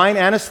divine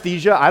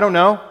anesthesia, I don't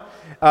know,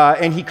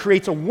 and he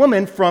creates a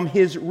woman from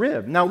his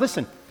rib. Now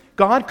listen,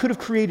 God could have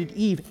created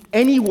Eve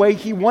any way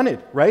he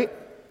wanted, right?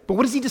 But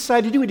what does he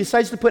decide to do? He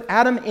decides to put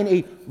Adam in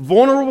a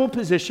vulnerable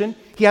position.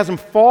 He has him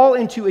fall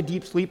into a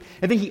deep sleep,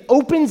 and then he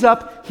opens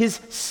up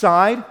his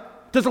side,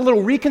 does a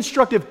little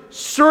reconstructive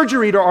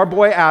surgery to our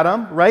boy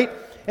Adam, right?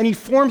 And he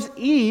forms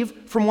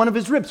Eve from one of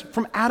his ribs,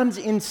 from Adam's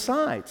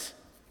insides.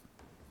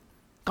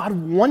 God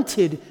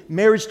wanted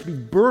marriage to be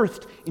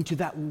birthed into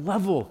that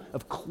level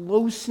of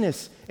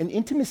closeness and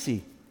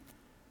intimacy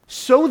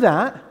so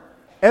that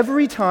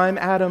every time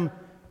Adam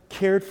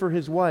cared for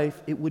his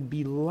wife, it would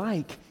be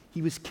like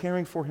he was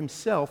caring for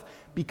himself.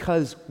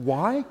 Because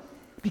why?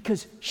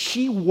 Because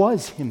she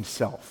was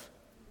himself.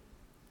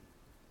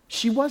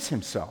 She was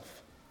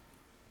himself.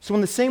 So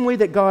in the same way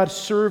that God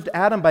served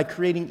Adam by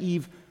creating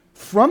Eve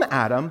from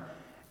Adam,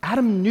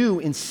 Adam knew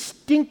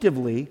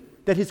instinctively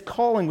that his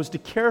calling was to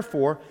care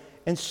for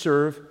and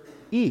serve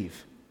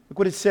Eve. Look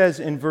what it says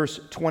in verse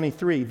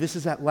 23. This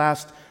is at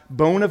last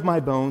bone of my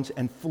bones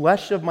and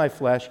flesh of my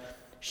flesh.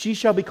 She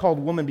shall be called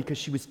woman because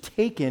she was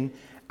taken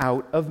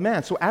out of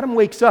man. So Adam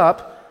wakes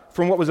up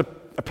from what was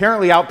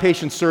apparently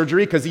outpatient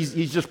surgery because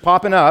he's just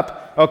popping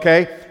up,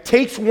 okay?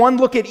 Takes one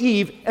look at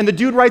Eve, and the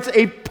dude writes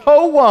a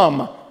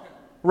poem,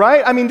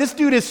 right? I mean, this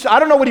dude is, I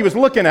don't know what he was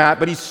looking at,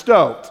 but he's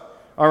stoked,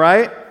 all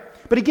right?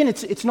 But again,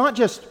 it's not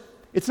just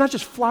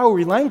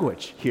flowery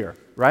language here,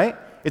 right?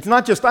 It's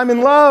not just, I'm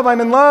in love,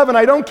 and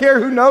I don't care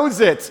who knows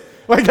it.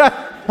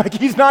 Like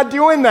he's not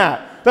doing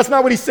that. That's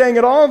not what he's saying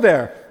at all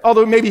there.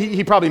 Although maybe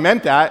he probably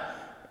meant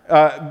that,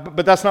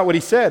 but that's not what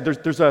he said.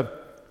 There's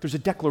a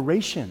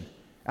declaration,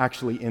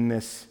 actually, in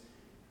this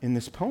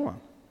poem.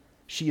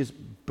 She is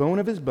bone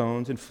of his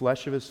bones and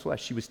flesh of his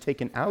flesh. She was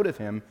taken out of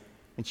him,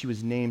 and she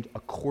was named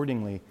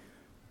accordingly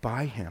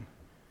by him.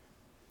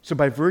 So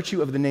by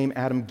virtue of the name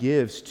Adam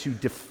gives to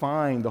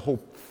define the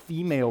whole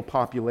female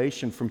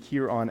population from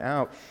here on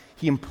out,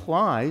 he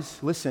implies,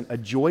 listen, a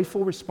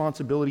joyful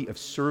responsibility of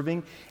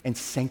serving and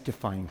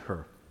sanctifying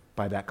her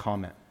by that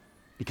comment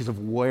because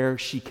of where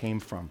she came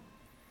from.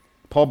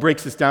 Paul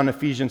breaks this down in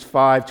Ephesians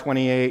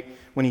 5:28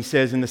 when he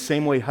says, in the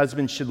same way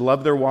husbands should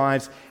love their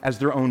wives as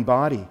their own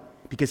body,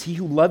 because he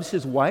who loves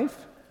his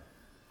wife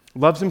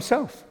loves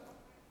himself.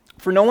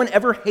 For no one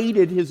ever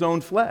hated his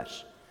own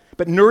flesh,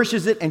 but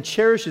nourishes it and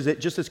cherishes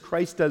it just as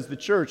Christ does the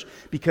church,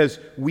 because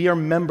we are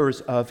members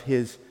of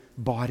his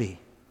body.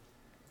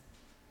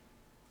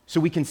 So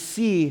we can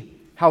see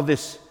how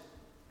this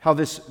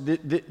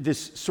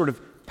sort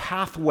of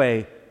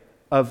pathway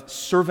of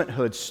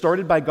servanthood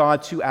started by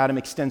God to Adam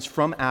extends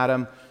from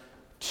Adam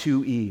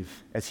to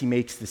Eve as he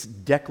makes this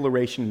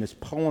declaration in this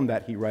poem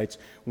that he writes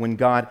when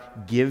God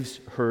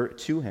gives her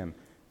to him.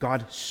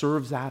 God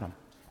serves Adam.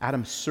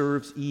 Adam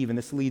serves Eve, and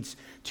this leads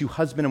to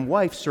husband and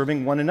wife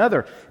serving one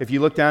another. If you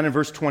look down in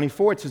verse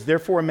 24, it says,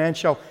 therefore a man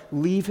shall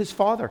leave his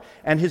father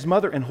and his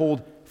mother and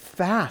hold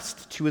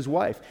fast to his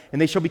wife,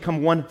 and they shall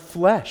become one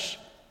flesh.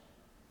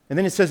 And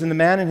then it says, and the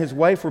man and his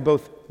wife were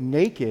both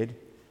naked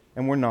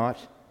and were not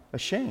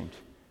ashamed.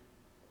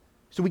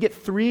 So we get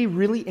three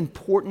really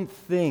important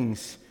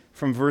things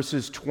from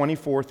verses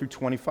 24 through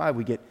 25.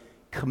 We get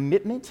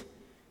commitment,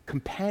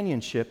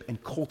 companionship,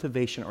 and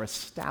cultivation are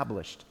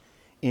established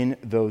in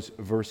those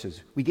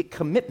verses. We get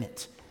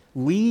commitment,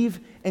 leave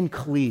and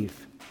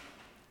cleave.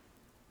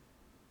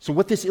 So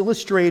what this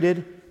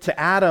illustrated to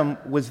Adam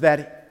was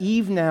that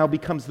Eve now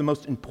becomes the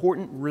most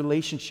important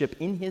relationship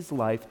in his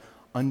life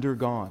under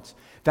God's.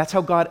 That's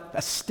how God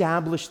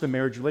established the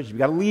marriage relationship. You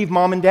got to leave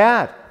mom and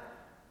dad,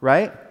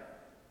 right?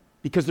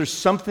 Because there's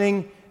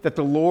something that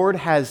the Lord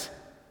has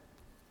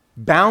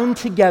bound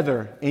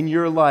together in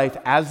your life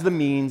as the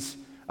means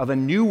of a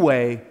new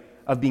way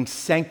of being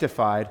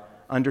sanctified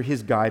under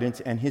his guidance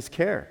and his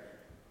care.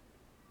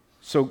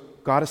 So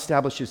God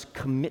establishes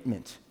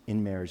commitment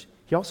in marriage.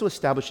 He also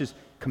establishes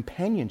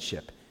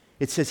companionship.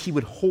 It says he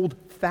would hold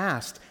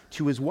fast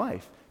to his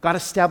wife. God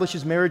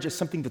establishes marriage as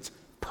something that's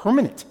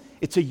permanent.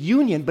 It's a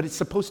union, but it's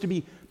supposed to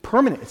be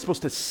permanent. It's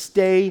supposed to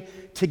stay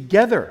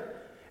together.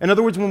 In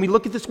other words, when we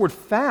look at this word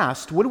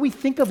fast, what do we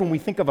think of when we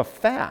think of a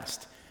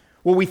fast?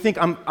 Well, we think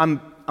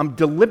I'm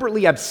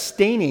deliberately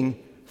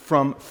abstaining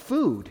from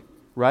food,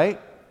 right?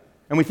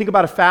 And we think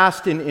about a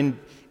fast in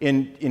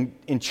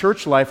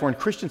church life or in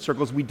Christian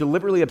circles, we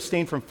deliberately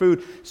abstain from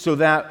food so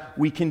that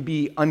we can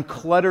be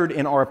uncluttered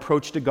in our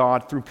approach to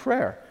God through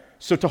prayer.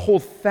 So to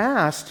hold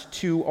fast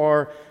to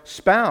our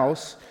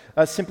spouse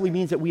simply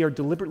means that we are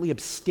deliberately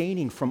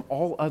abstaining from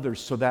all others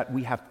so that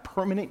we have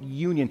permanent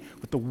union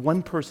with the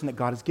one person that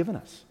God has given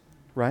us,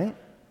 right?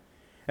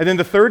 And then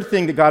the third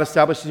thing that God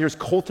establishes here is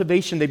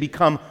cultivation. They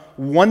become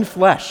one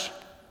flesh.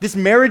 This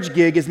marriage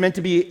gig is meant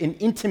to be an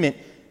intimate,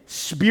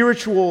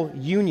 spiritual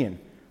union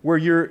where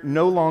you're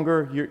no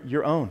longer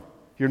your own.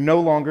 You're no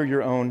longer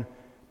your own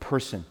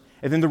person.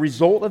 And then the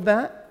result of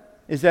that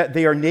is that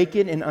they are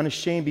naked and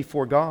unashamed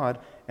before God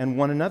and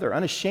one another.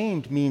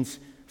 Unashamed means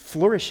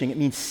flourishing. It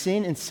means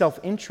sin and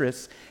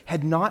self-interest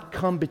had not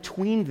come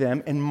between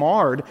them and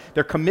marred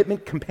their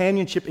commitment,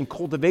 companionship, and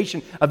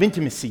cultivation of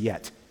intimacy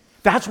yet.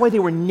 That's why they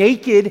were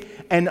naked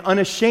and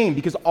unashamed,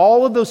 because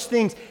all of those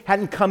things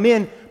hadn't come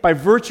in by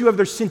virtue of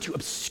their sin to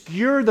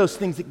obscure those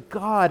things that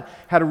God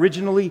had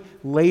originally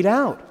laid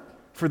out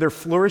for their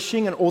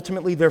flourishing and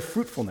ultimately their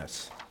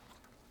fruitfulness.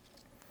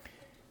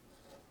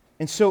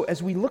 And so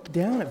as we look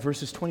down at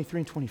verses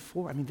 23 and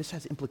 24, I mean, this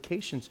has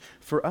implications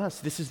for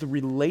us. This is the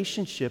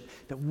relationship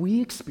that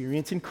we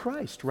experience in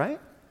Christ, right?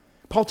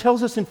 Paul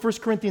tells us in 1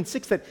 Corinthians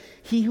 6 that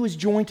he who is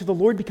joined to the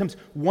Lord becomes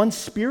one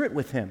spirit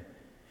with him,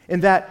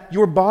 and that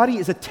your body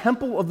is a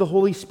temple of the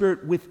Holy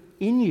Spirit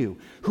within you,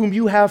 whom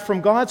you have from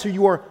God, so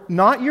you are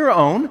not your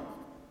own,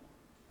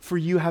 for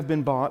you have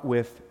been bought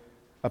with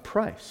a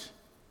price.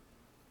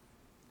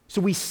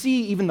 So we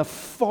see even the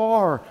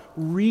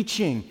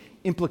far-reaching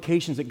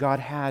implications that God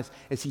has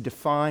as he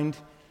defined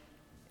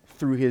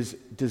through his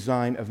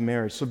design of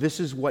marriage. So this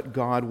is what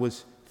God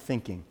was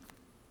thinking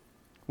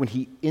when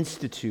he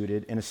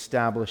instituted and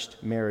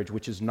established marriage,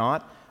 which is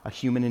not a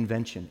human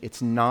invention.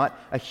 It's not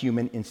a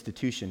human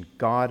institution.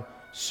 God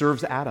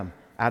serves Adam.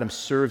 Adam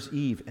serves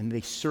Eve, and they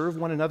serve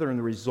one another, and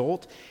the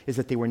result is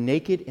that they were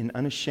naked and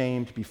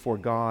unashamed before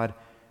God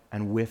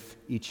and with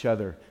each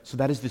other. So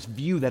that is this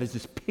view, that is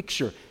this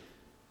picture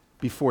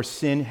before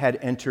sin had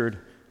entered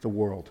the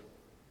world.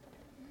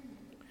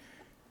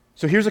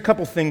 So here's a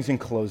couple things in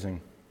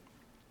closing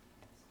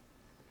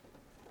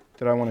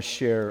that I want to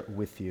share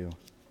with you.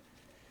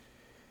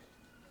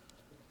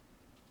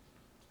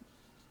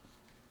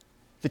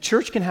 The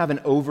church can have an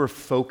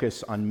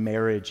over-focus on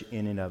marriage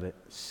in and of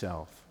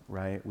itself,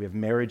 right? We have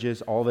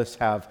marriages, all of us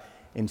have,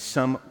 in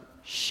some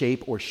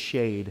shape or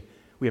shade,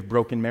 we have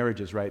broken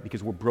marriages, right?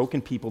 Because we're broken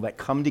people that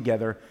come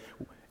together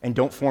and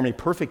don't form a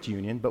perfect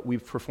union, but we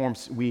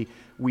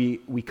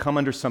come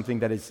under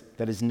something that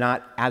is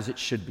not as it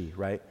should be,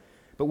 right?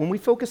 But when we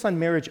focus on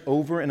marriage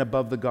over and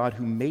above the God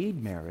who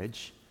made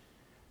marriage,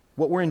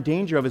 what we're in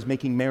danger of is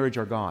making marriage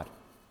our God.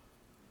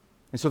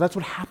 And so that's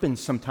what happens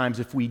sometimes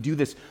if we do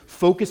this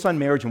focus on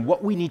marriage and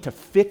what we need to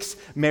fix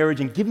marriage,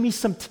 and give me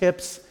some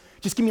tips.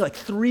 Just give me like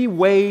 3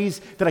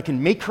 ways that I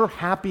can make her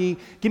happy.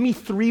 Give me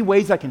 3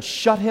 ways I can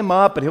shut him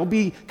up, but he'll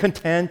be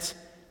content,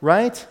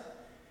 right?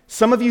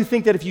 Some of you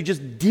think that if you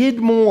just did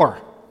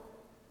more,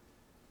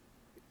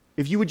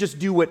 if you would just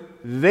do what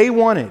they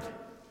wanted,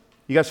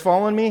 you guys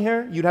following me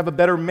here? You'd have a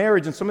better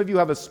marriage. And some of you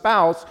have a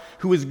spouse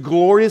who is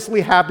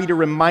gloriously happy to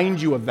remind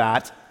you of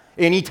that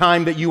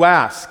anytime that you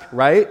ask,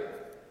 right?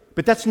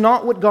 But that's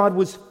not what God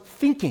was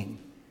thinking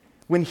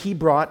when he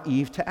brought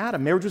Eve to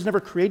Adam. Marriage was never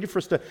created for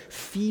us to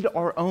feed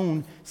our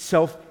own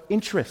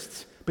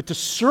self-interests, but to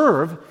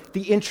serve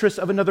the interests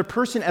of another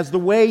person as the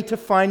way to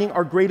finding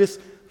our greatest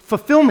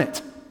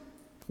fulfillment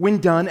when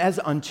done as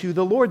unto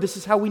the Lord. This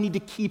is how we need to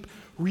keep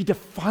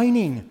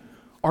redefining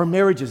our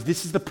marriages.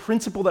 This is the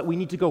principle that we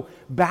need to go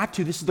back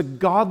to. This is the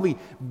godly,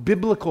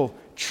 biblical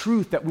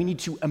truth that we need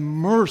to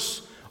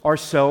immerse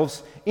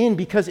ourselves in,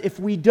 because if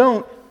we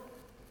don't,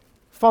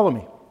 follow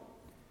me.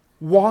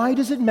 Why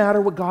does it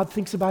matter what God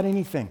thinks about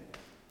anything?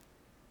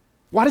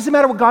 Why does it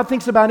matter what God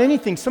thinks about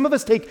anything? Some of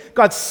us take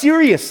God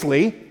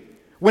seriously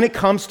when it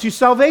comes to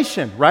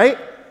salvation, right?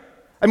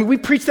 I mean, we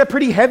preach that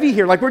pretty heavy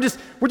here. Like we're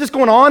just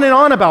going on and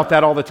on about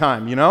that all the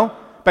time, you know?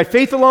 By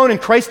faith alone, in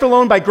Christ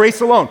alone, by grace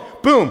alone.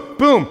 Boom,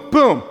 boom,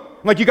 boom.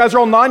 Like you guys are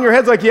all nodding your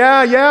heads like,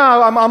 yeah,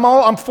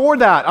 I'm for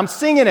that. I'm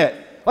singing it.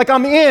 Like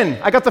I'm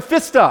in. I got the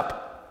fist up.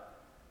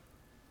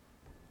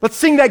 Let's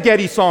sing that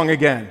Getty song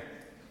again.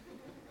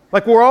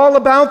 Like we're all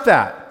about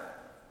that.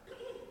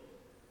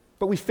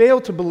 But we fail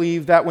to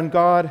believe that when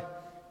God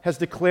has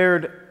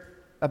declared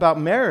about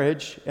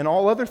marriage and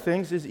all other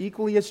things is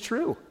equally as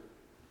true.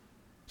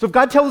 So if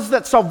God tells us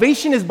that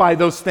salvation is by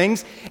those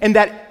things and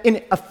that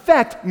in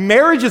effect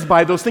marriage is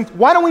by those things,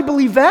 why don't we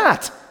believe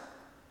that?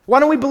 Why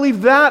don't we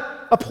believe that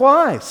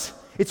applies?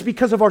 It's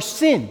because of our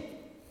sin.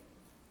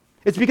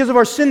 It's because of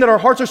our sin that our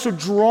hearts are so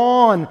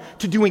drawn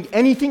to doing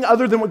anything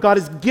other than what God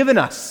has given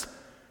us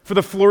for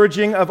the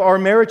flourishing of our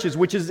marriages,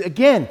 which is,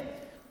 again,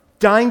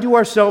 dying to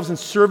ourselves and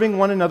serving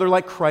one another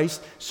like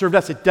Christ served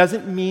us. It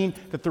doesn't mean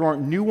that there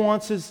aren't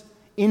nuances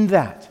in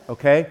that,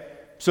 okay?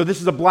 So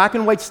this is a black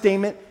and white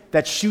statement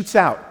that shoots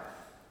out.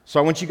 So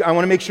I want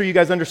to make sure you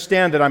guys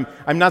understand that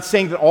I'm not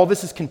saying that all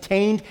this is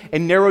contained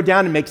and narrowed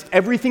down and makes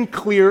everything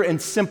clear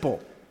and simple.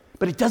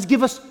 But it does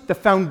give us the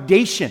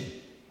foundation.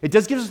 It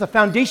does give us the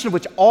foundation of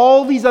which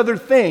all these other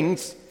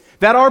things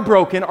that are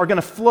broken are going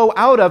to flow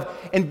out of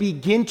and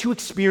begin to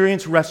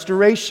experience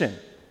restoration.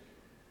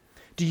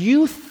 Do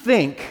you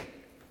think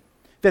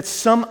that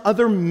some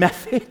other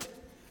method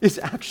is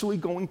actually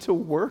going to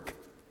work?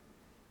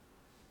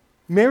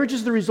 Marriage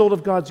is the result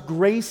of God's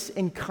grace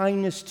and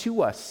kindness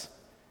to us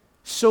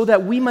so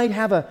that we might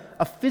have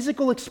a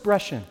physical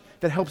expression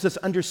that helps us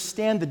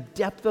understand the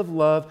depth of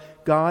love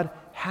God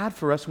had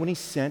for us when he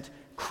sent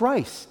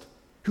Christ,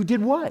 who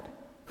did what?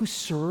 Who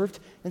served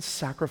and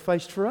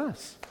sacrificed for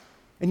us.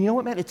 And you know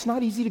what, man? It's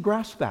not easy to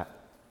grasp that.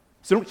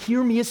 So don't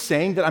hear me as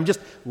saying that I'm just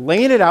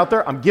laying it out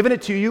there, I'm giving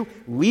it to you,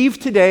 leave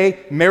today,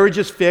 marriage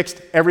is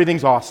fixed,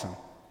 everything's awesome.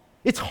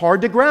 It's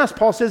hard to grasp.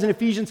 Paul says in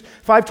Ephesians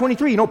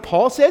 5:23, you know what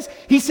Paul says?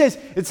 He says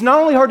it's not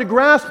only hard to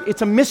grasp,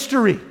 it's a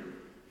mystery.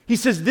 He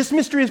says this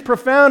mystery is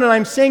profound, and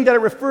I'm saying that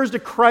it refers to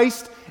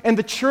Christ and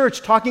the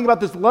church, talking about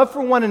this love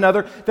for one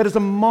another that is a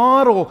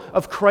model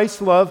of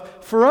Christ's love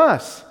for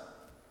us.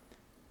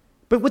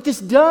 But what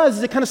this does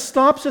is it kind of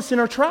stops us in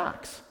our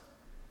tracks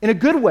in a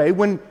good way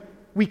when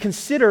we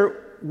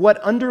consider what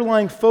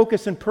underlying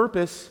focus and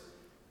purpose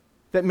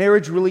that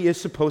marriage really is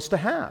supposed to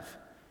have.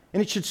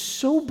 And it should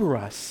sober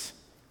us,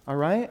 all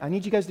right? I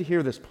need you guys to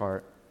hear this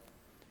part.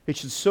 It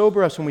should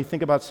sober us when we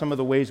think about some of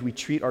the ways we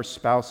treat our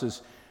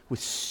spouses with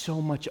so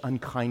much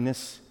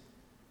unkindness,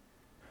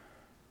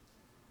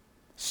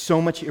 so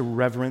much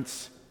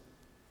irreverence,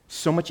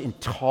 so much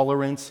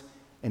intolerance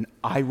and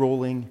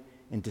eye-rolling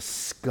and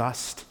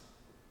disgust.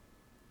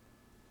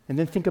 And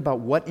then think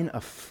about what an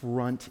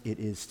affront it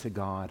is to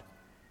God,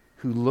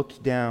 who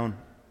looked down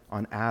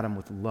on Adam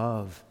with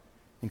love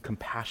and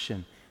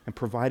compassion and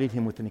provided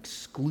him with an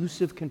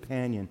exclusive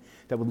companion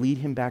that would lead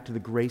him back to the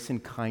grace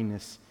and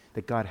kindness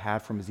that God had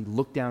for him as he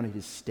looked down at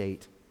his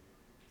state.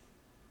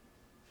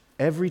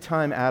 Every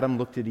time Adam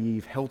looked at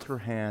Eve, held her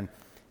hand,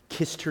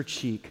 kissed her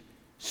cheek,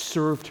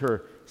 served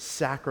her,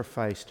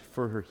 sacrificed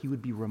for her, he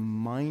would be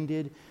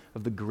reminded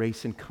of the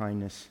grace and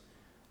kindness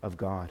of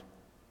God.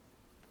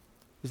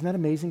 Isn't that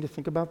amazing to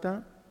think about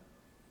that?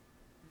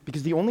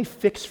 Because the only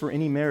fix for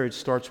any marriage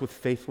starts with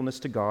faithfulness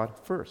to God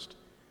first.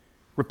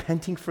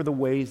 Repenting for the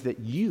ways that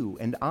you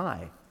and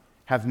I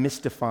have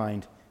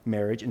misdefined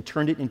marriage and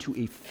turned it into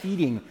a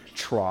feeding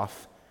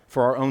trough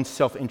for our own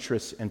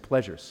self-interests and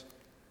pleasures.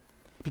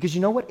 Because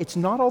you know what? It's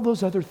not all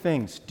those other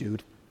things,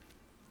 dude.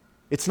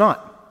 It's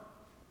not.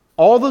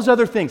 All those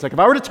other things. Like if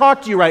I were to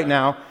talk to you right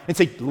now and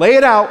say, lay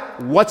it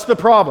out, what's the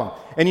problem?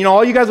 And you know,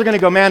 all you guys are going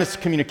to go, man, it's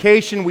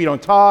communication, we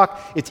don't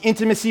talk, it's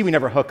intimacy, we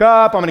never hook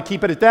up, I'm going to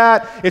keep it at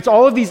that. It's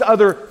all of these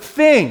other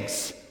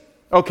things,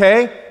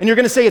 okay? And you're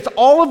going to say, it's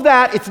all of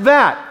that, it's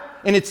that.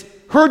 And it's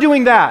her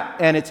doing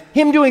that, and it's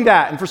him doing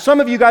that. And for some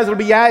of you guys, it'll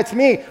be, yeah, it's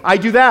me, I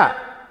do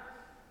that,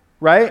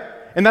 right?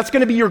 And that's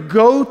going to be your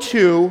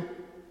go-to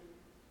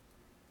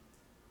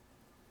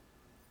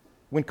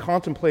when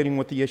contemplating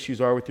what the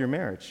issues are with your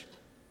marriage.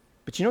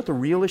 But you know what the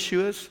real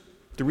issue is?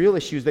 The real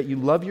issue is that you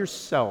love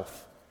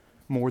yourself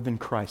more than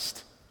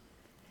Christ.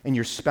 And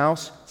your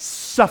spouse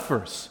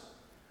suffers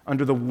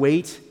under the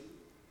weight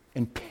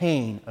and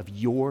pain of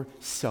your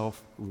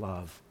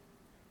self-love.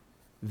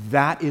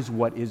 That is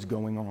what is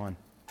going on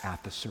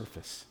at the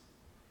surface.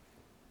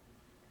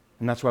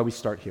 And that's why we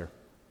start here.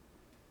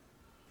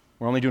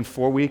 We're only doing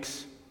 4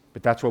 weeks,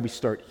 but that's why we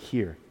start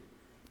here.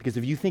 Because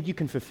if you think you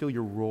can fulfill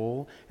your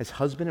role as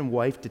husband and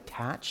wife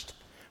detached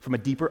from a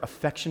deeper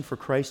affection for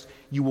Christ,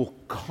 you will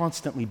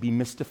constantly be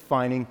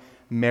misdefining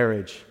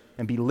marriage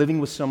and be living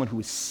with someone who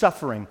is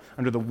suffering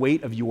under the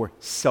weight of your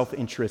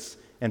self-interest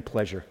and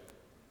pleasure.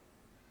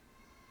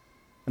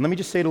 And let me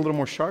just say it a little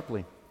more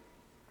sharply.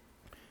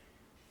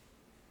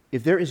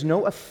 If there is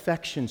no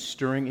affection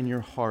stirring in your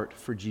heart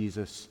for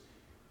Jesus,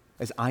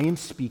 as I am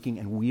speaking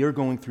and we are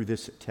going through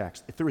this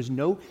text, if there is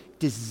no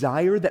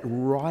desire that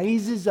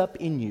rises up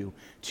in you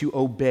to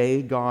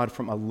obey God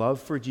from a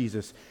love for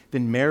Jesus,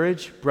 then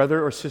marriage,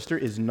 brother or sister,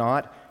 is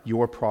not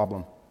your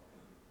problem.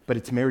 But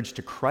it's marriage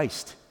to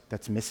Christ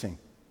that's missing.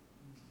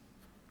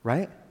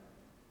 Right?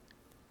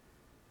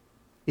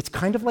 It's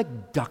kind of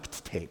like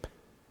duct tape.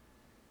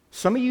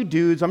 Some of you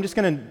dudes, I'm just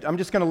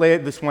gonna lay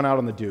this one out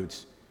on the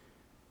dudes.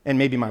 And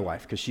maybe my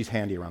wife, because she's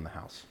handy around the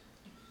house.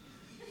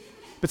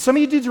 But some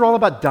of you dudes are all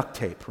about duct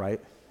tape, right?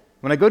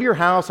 When I go to your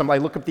house, I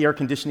look up the air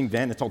conditioning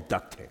vent, and it's all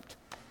duct taped.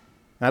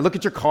 And I look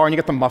at your car, and you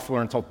got the muffler,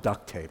 and it's all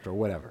duct taped or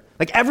whatever.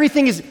 Like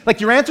everything is, like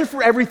your answer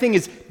for everything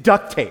is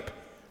duct tape.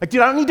 Like,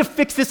 dude, I don't need to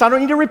fix this. I don't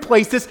need to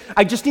replace this.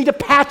 I just need to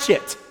patch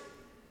it.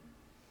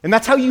 And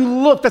that's how you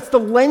look. That's the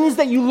lens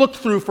that you look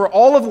through for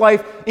all of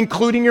life,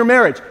 including your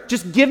marriage.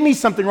 Just give me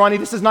something, Ronnie.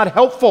 This is not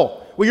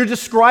helpful. What you're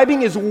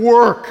describing is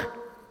work.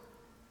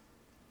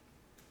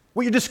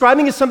 What you're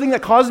describing is something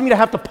that causes me to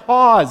have to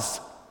pause.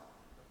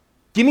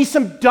 Give me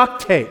some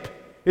duct tape,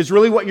 is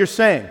really what you're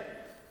saying.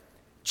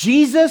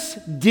 Jesus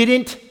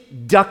didn't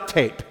duct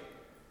tape,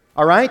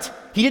 all right?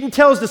 He didn't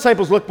tell his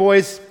disciples, look,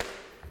 boys,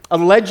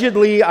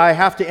 allegedly I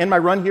have to end my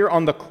run here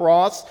on the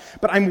cross,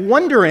 but I'm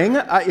wondering,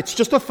 it's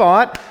just a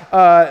thought,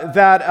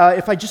 that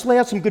if I just lay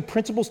out some good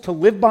principles to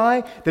live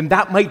by, then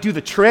that might do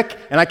the trick,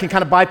 and I can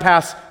kind of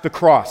bypass the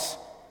cross.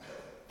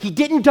 He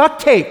didn't duct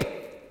tape.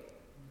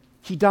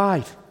 He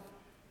died.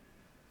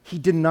 He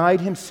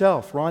denied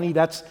himself. Ronnie,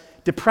 that's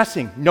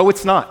depressing. No,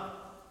 it's not.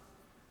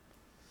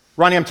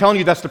 Ronnie, I'm telling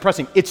you that's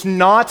depressing. It's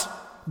not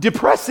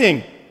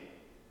depressing.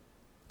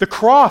 The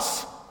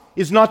cross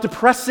is not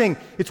depressing.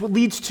 It's what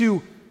leads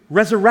to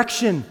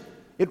resurrection.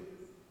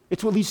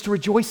 It's what leads to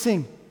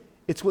rejoicing.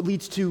 It's what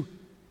leads to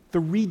the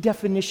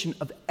redefinition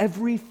of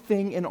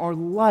everything in our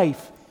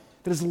life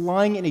that is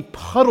lying in a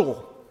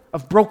puddle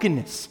of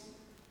brokenness.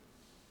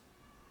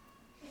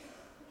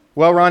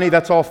 Well, Ronnie,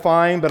 that's all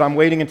fine, but I'm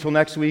waiting until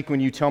next week when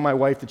you tell my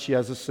wife that she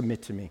has to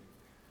submit to me.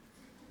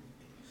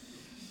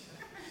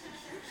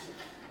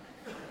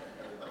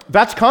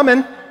 That's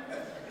coming.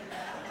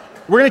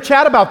 We're going to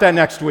chat about that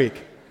next week.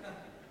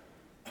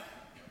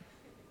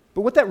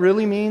 But what that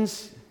really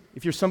means,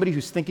 if you're somebody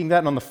who's thinking that,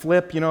 and on the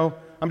flip,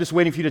 I'm just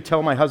waiting for you to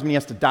tell my husband he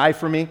has to die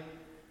for me.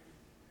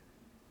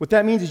 What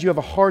that means is you have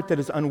a heart that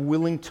is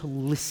unwilling to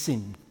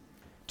listen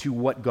to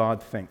what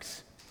God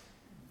thinks.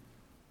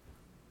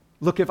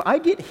 Look, if I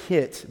get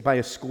hit by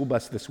a school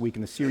bus this week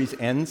and the series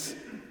ends,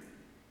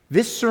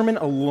 this sermon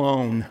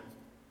alone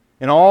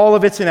and all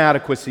of its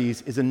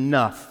inadequacies is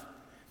enough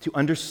to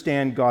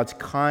understand God's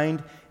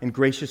kind and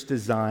gracious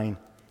design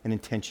and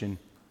intention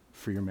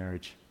for your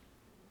marriage.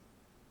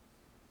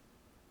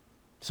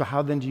 So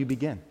how then do you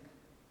begin?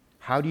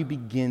 How do you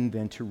begin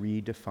then to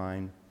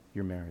redefine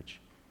your marriage?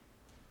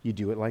 You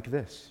do it like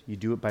this. You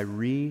do it by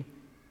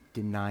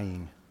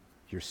denying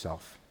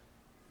yourself,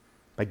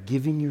 by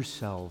giving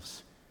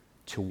yourselves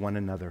to one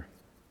another.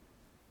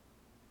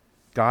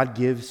 God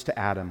gives to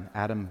Adam.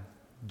 Adam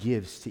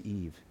gives to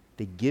Eve.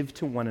 They give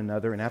to one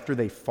another, and after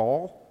they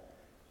fall,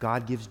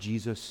 God gives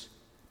Jesus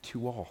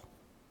to all.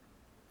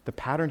 The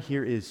pattern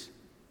here is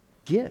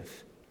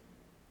give,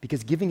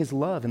 because giving is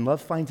love, and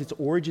love finds its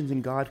origins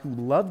in God who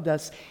loved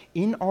us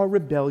in our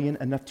rebellion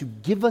enough to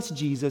give us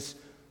Jesus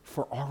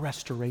for our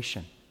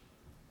restoration.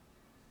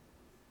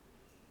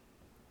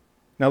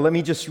 Now, let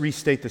me just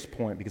restate this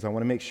point because I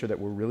want to make sure that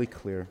we're really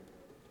clear.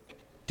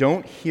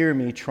 Don't hear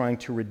me trying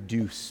to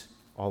reduce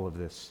all of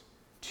this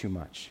too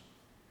much.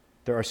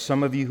 There are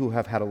some of you who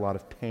have had a lot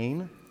of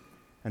pain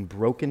and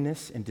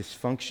brokenness and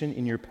dysfunction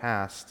in your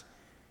past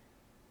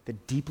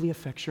that deeply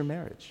affects your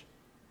marriage.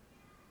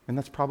 And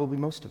that's probably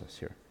most of us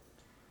here.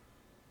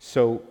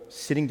 So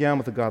sitting down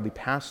with a godly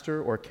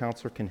pastor or a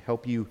counselor can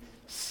help you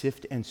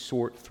sift and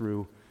sort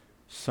through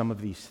some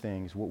of these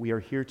things. What we are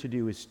here to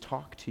do is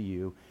talk to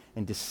you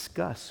and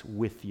discuss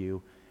with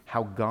you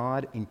how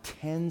God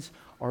intends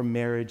our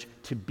marriage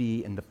to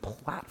be and the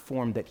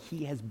platform that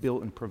He has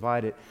built and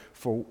provided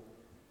for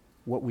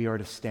what we are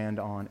to stand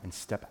on and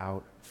step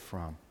out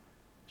from. Do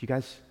you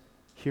guys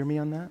hear me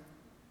on that?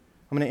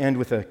 I'm going to end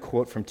with a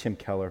quote from Tim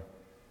Keller.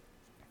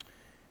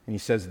 And he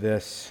says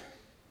this.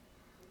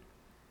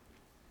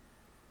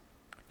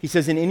 He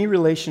says, in any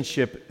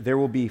relationship, there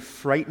will be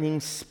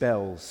frightening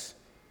spells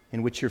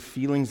in which your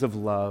feelings of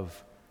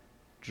love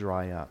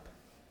dry up.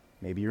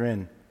 Maybe you're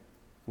in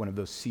one of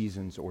those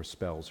seasons or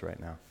spells right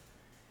now.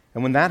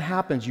 And when that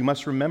happens, you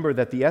must remember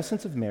that the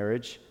essence of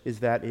marriage is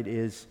that it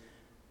is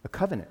a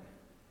covenant.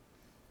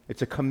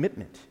 It's a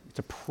commitment. It's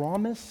a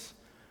promise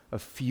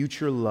of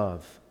future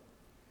love.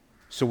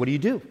 So what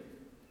do?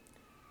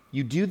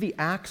 You do the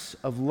acts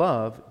of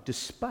love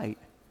despite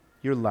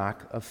your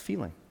lack of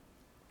feeling.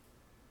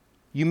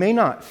 You may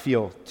not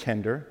feel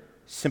tender,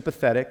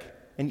 sympathetic,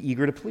 and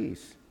eager to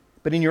please,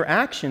 but in your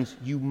actions,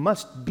 you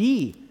must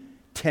be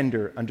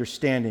tender,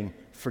 understanding,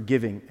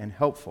 forgiving, and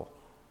helpful.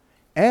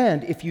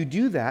 And if you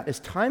do that, as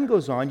time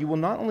goes on, you will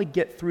not only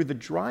get through the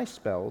dry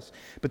spells,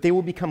 but they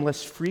will become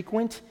less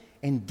frequent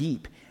and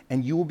deep,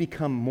 and you will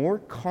become more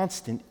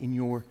constant in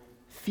your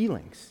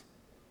feelings.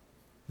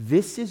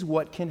 This is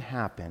what can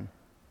happen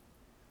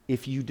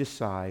if you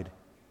decide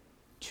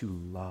to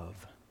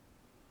love.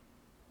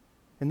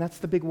 And that's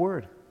the big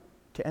word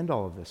to end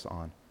all of this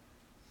on,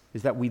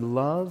 is that we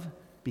love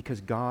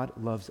because God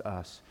loves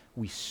us.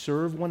 We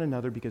serve one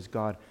another because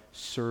God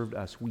served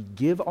us. We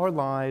give our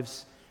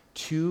lives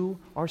to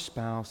our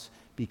spouse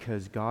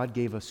because God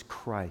gave us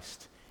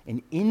Christ.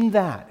 And in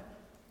that,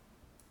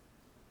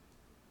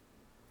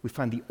 we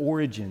find the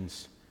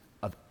origins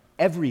of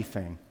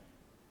everything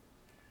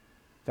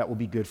that will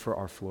be good for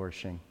our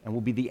flourishing and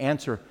will be the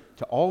answer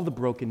to all the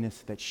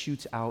brokenness that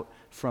shoots out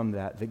from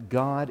that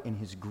God in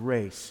His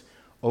grace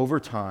over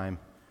time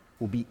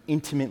will be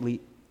intimately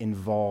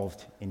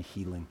involved in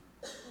healing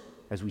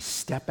as we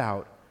step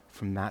out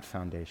from that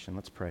foundation.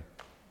 Let's pray.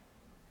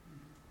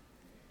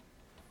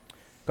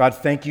 God,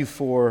 thank you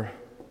for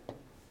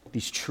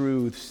these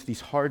truths, these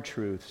hard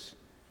truths.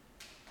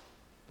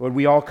 Lord,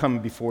 we all come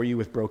before you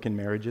with broken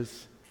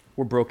marriages.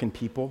 We're broken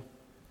people.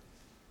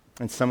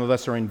 And some of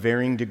us are in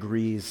varying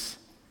degrees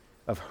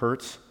of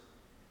hurt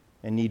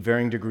and need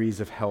varying degrees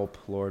of help,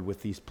 Lord,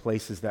 with these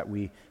places that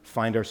we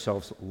find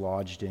ourselves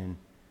lodged in.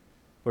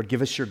 Lord,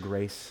 give us your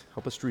grace.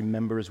 Help us to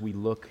remember as we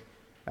look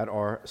at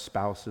our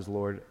spouses,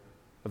 Lord,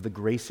 of the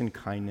grace and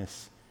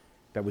kindness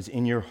that was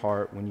in your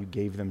heart when you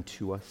gave them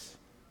to us.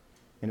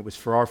 And it was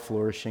for our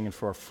flourishing and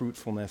for our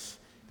fruitfulness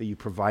that you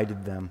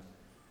provided them.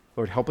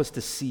 Lord, help us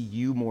to see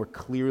you more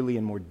clearly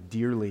and more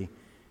dearly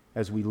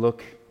as we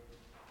look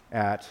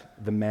at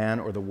the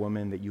man or the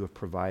woman that you have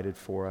provided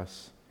for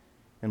us.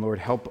 And Lord,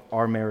 help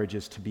our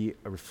marriages to be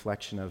a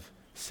reflection of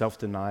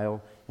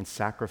self-denial and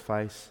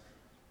sacrifice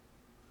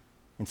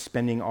and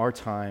spending our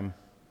time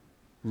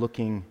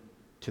looking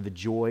to the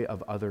joy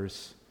of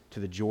others, to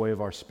the joy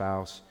of our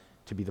spouse,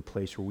 to be the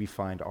place where we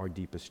find our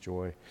deepest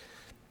joy.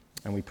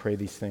 And we pray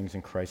these things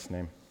in Christ's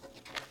name.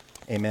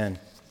 Amen.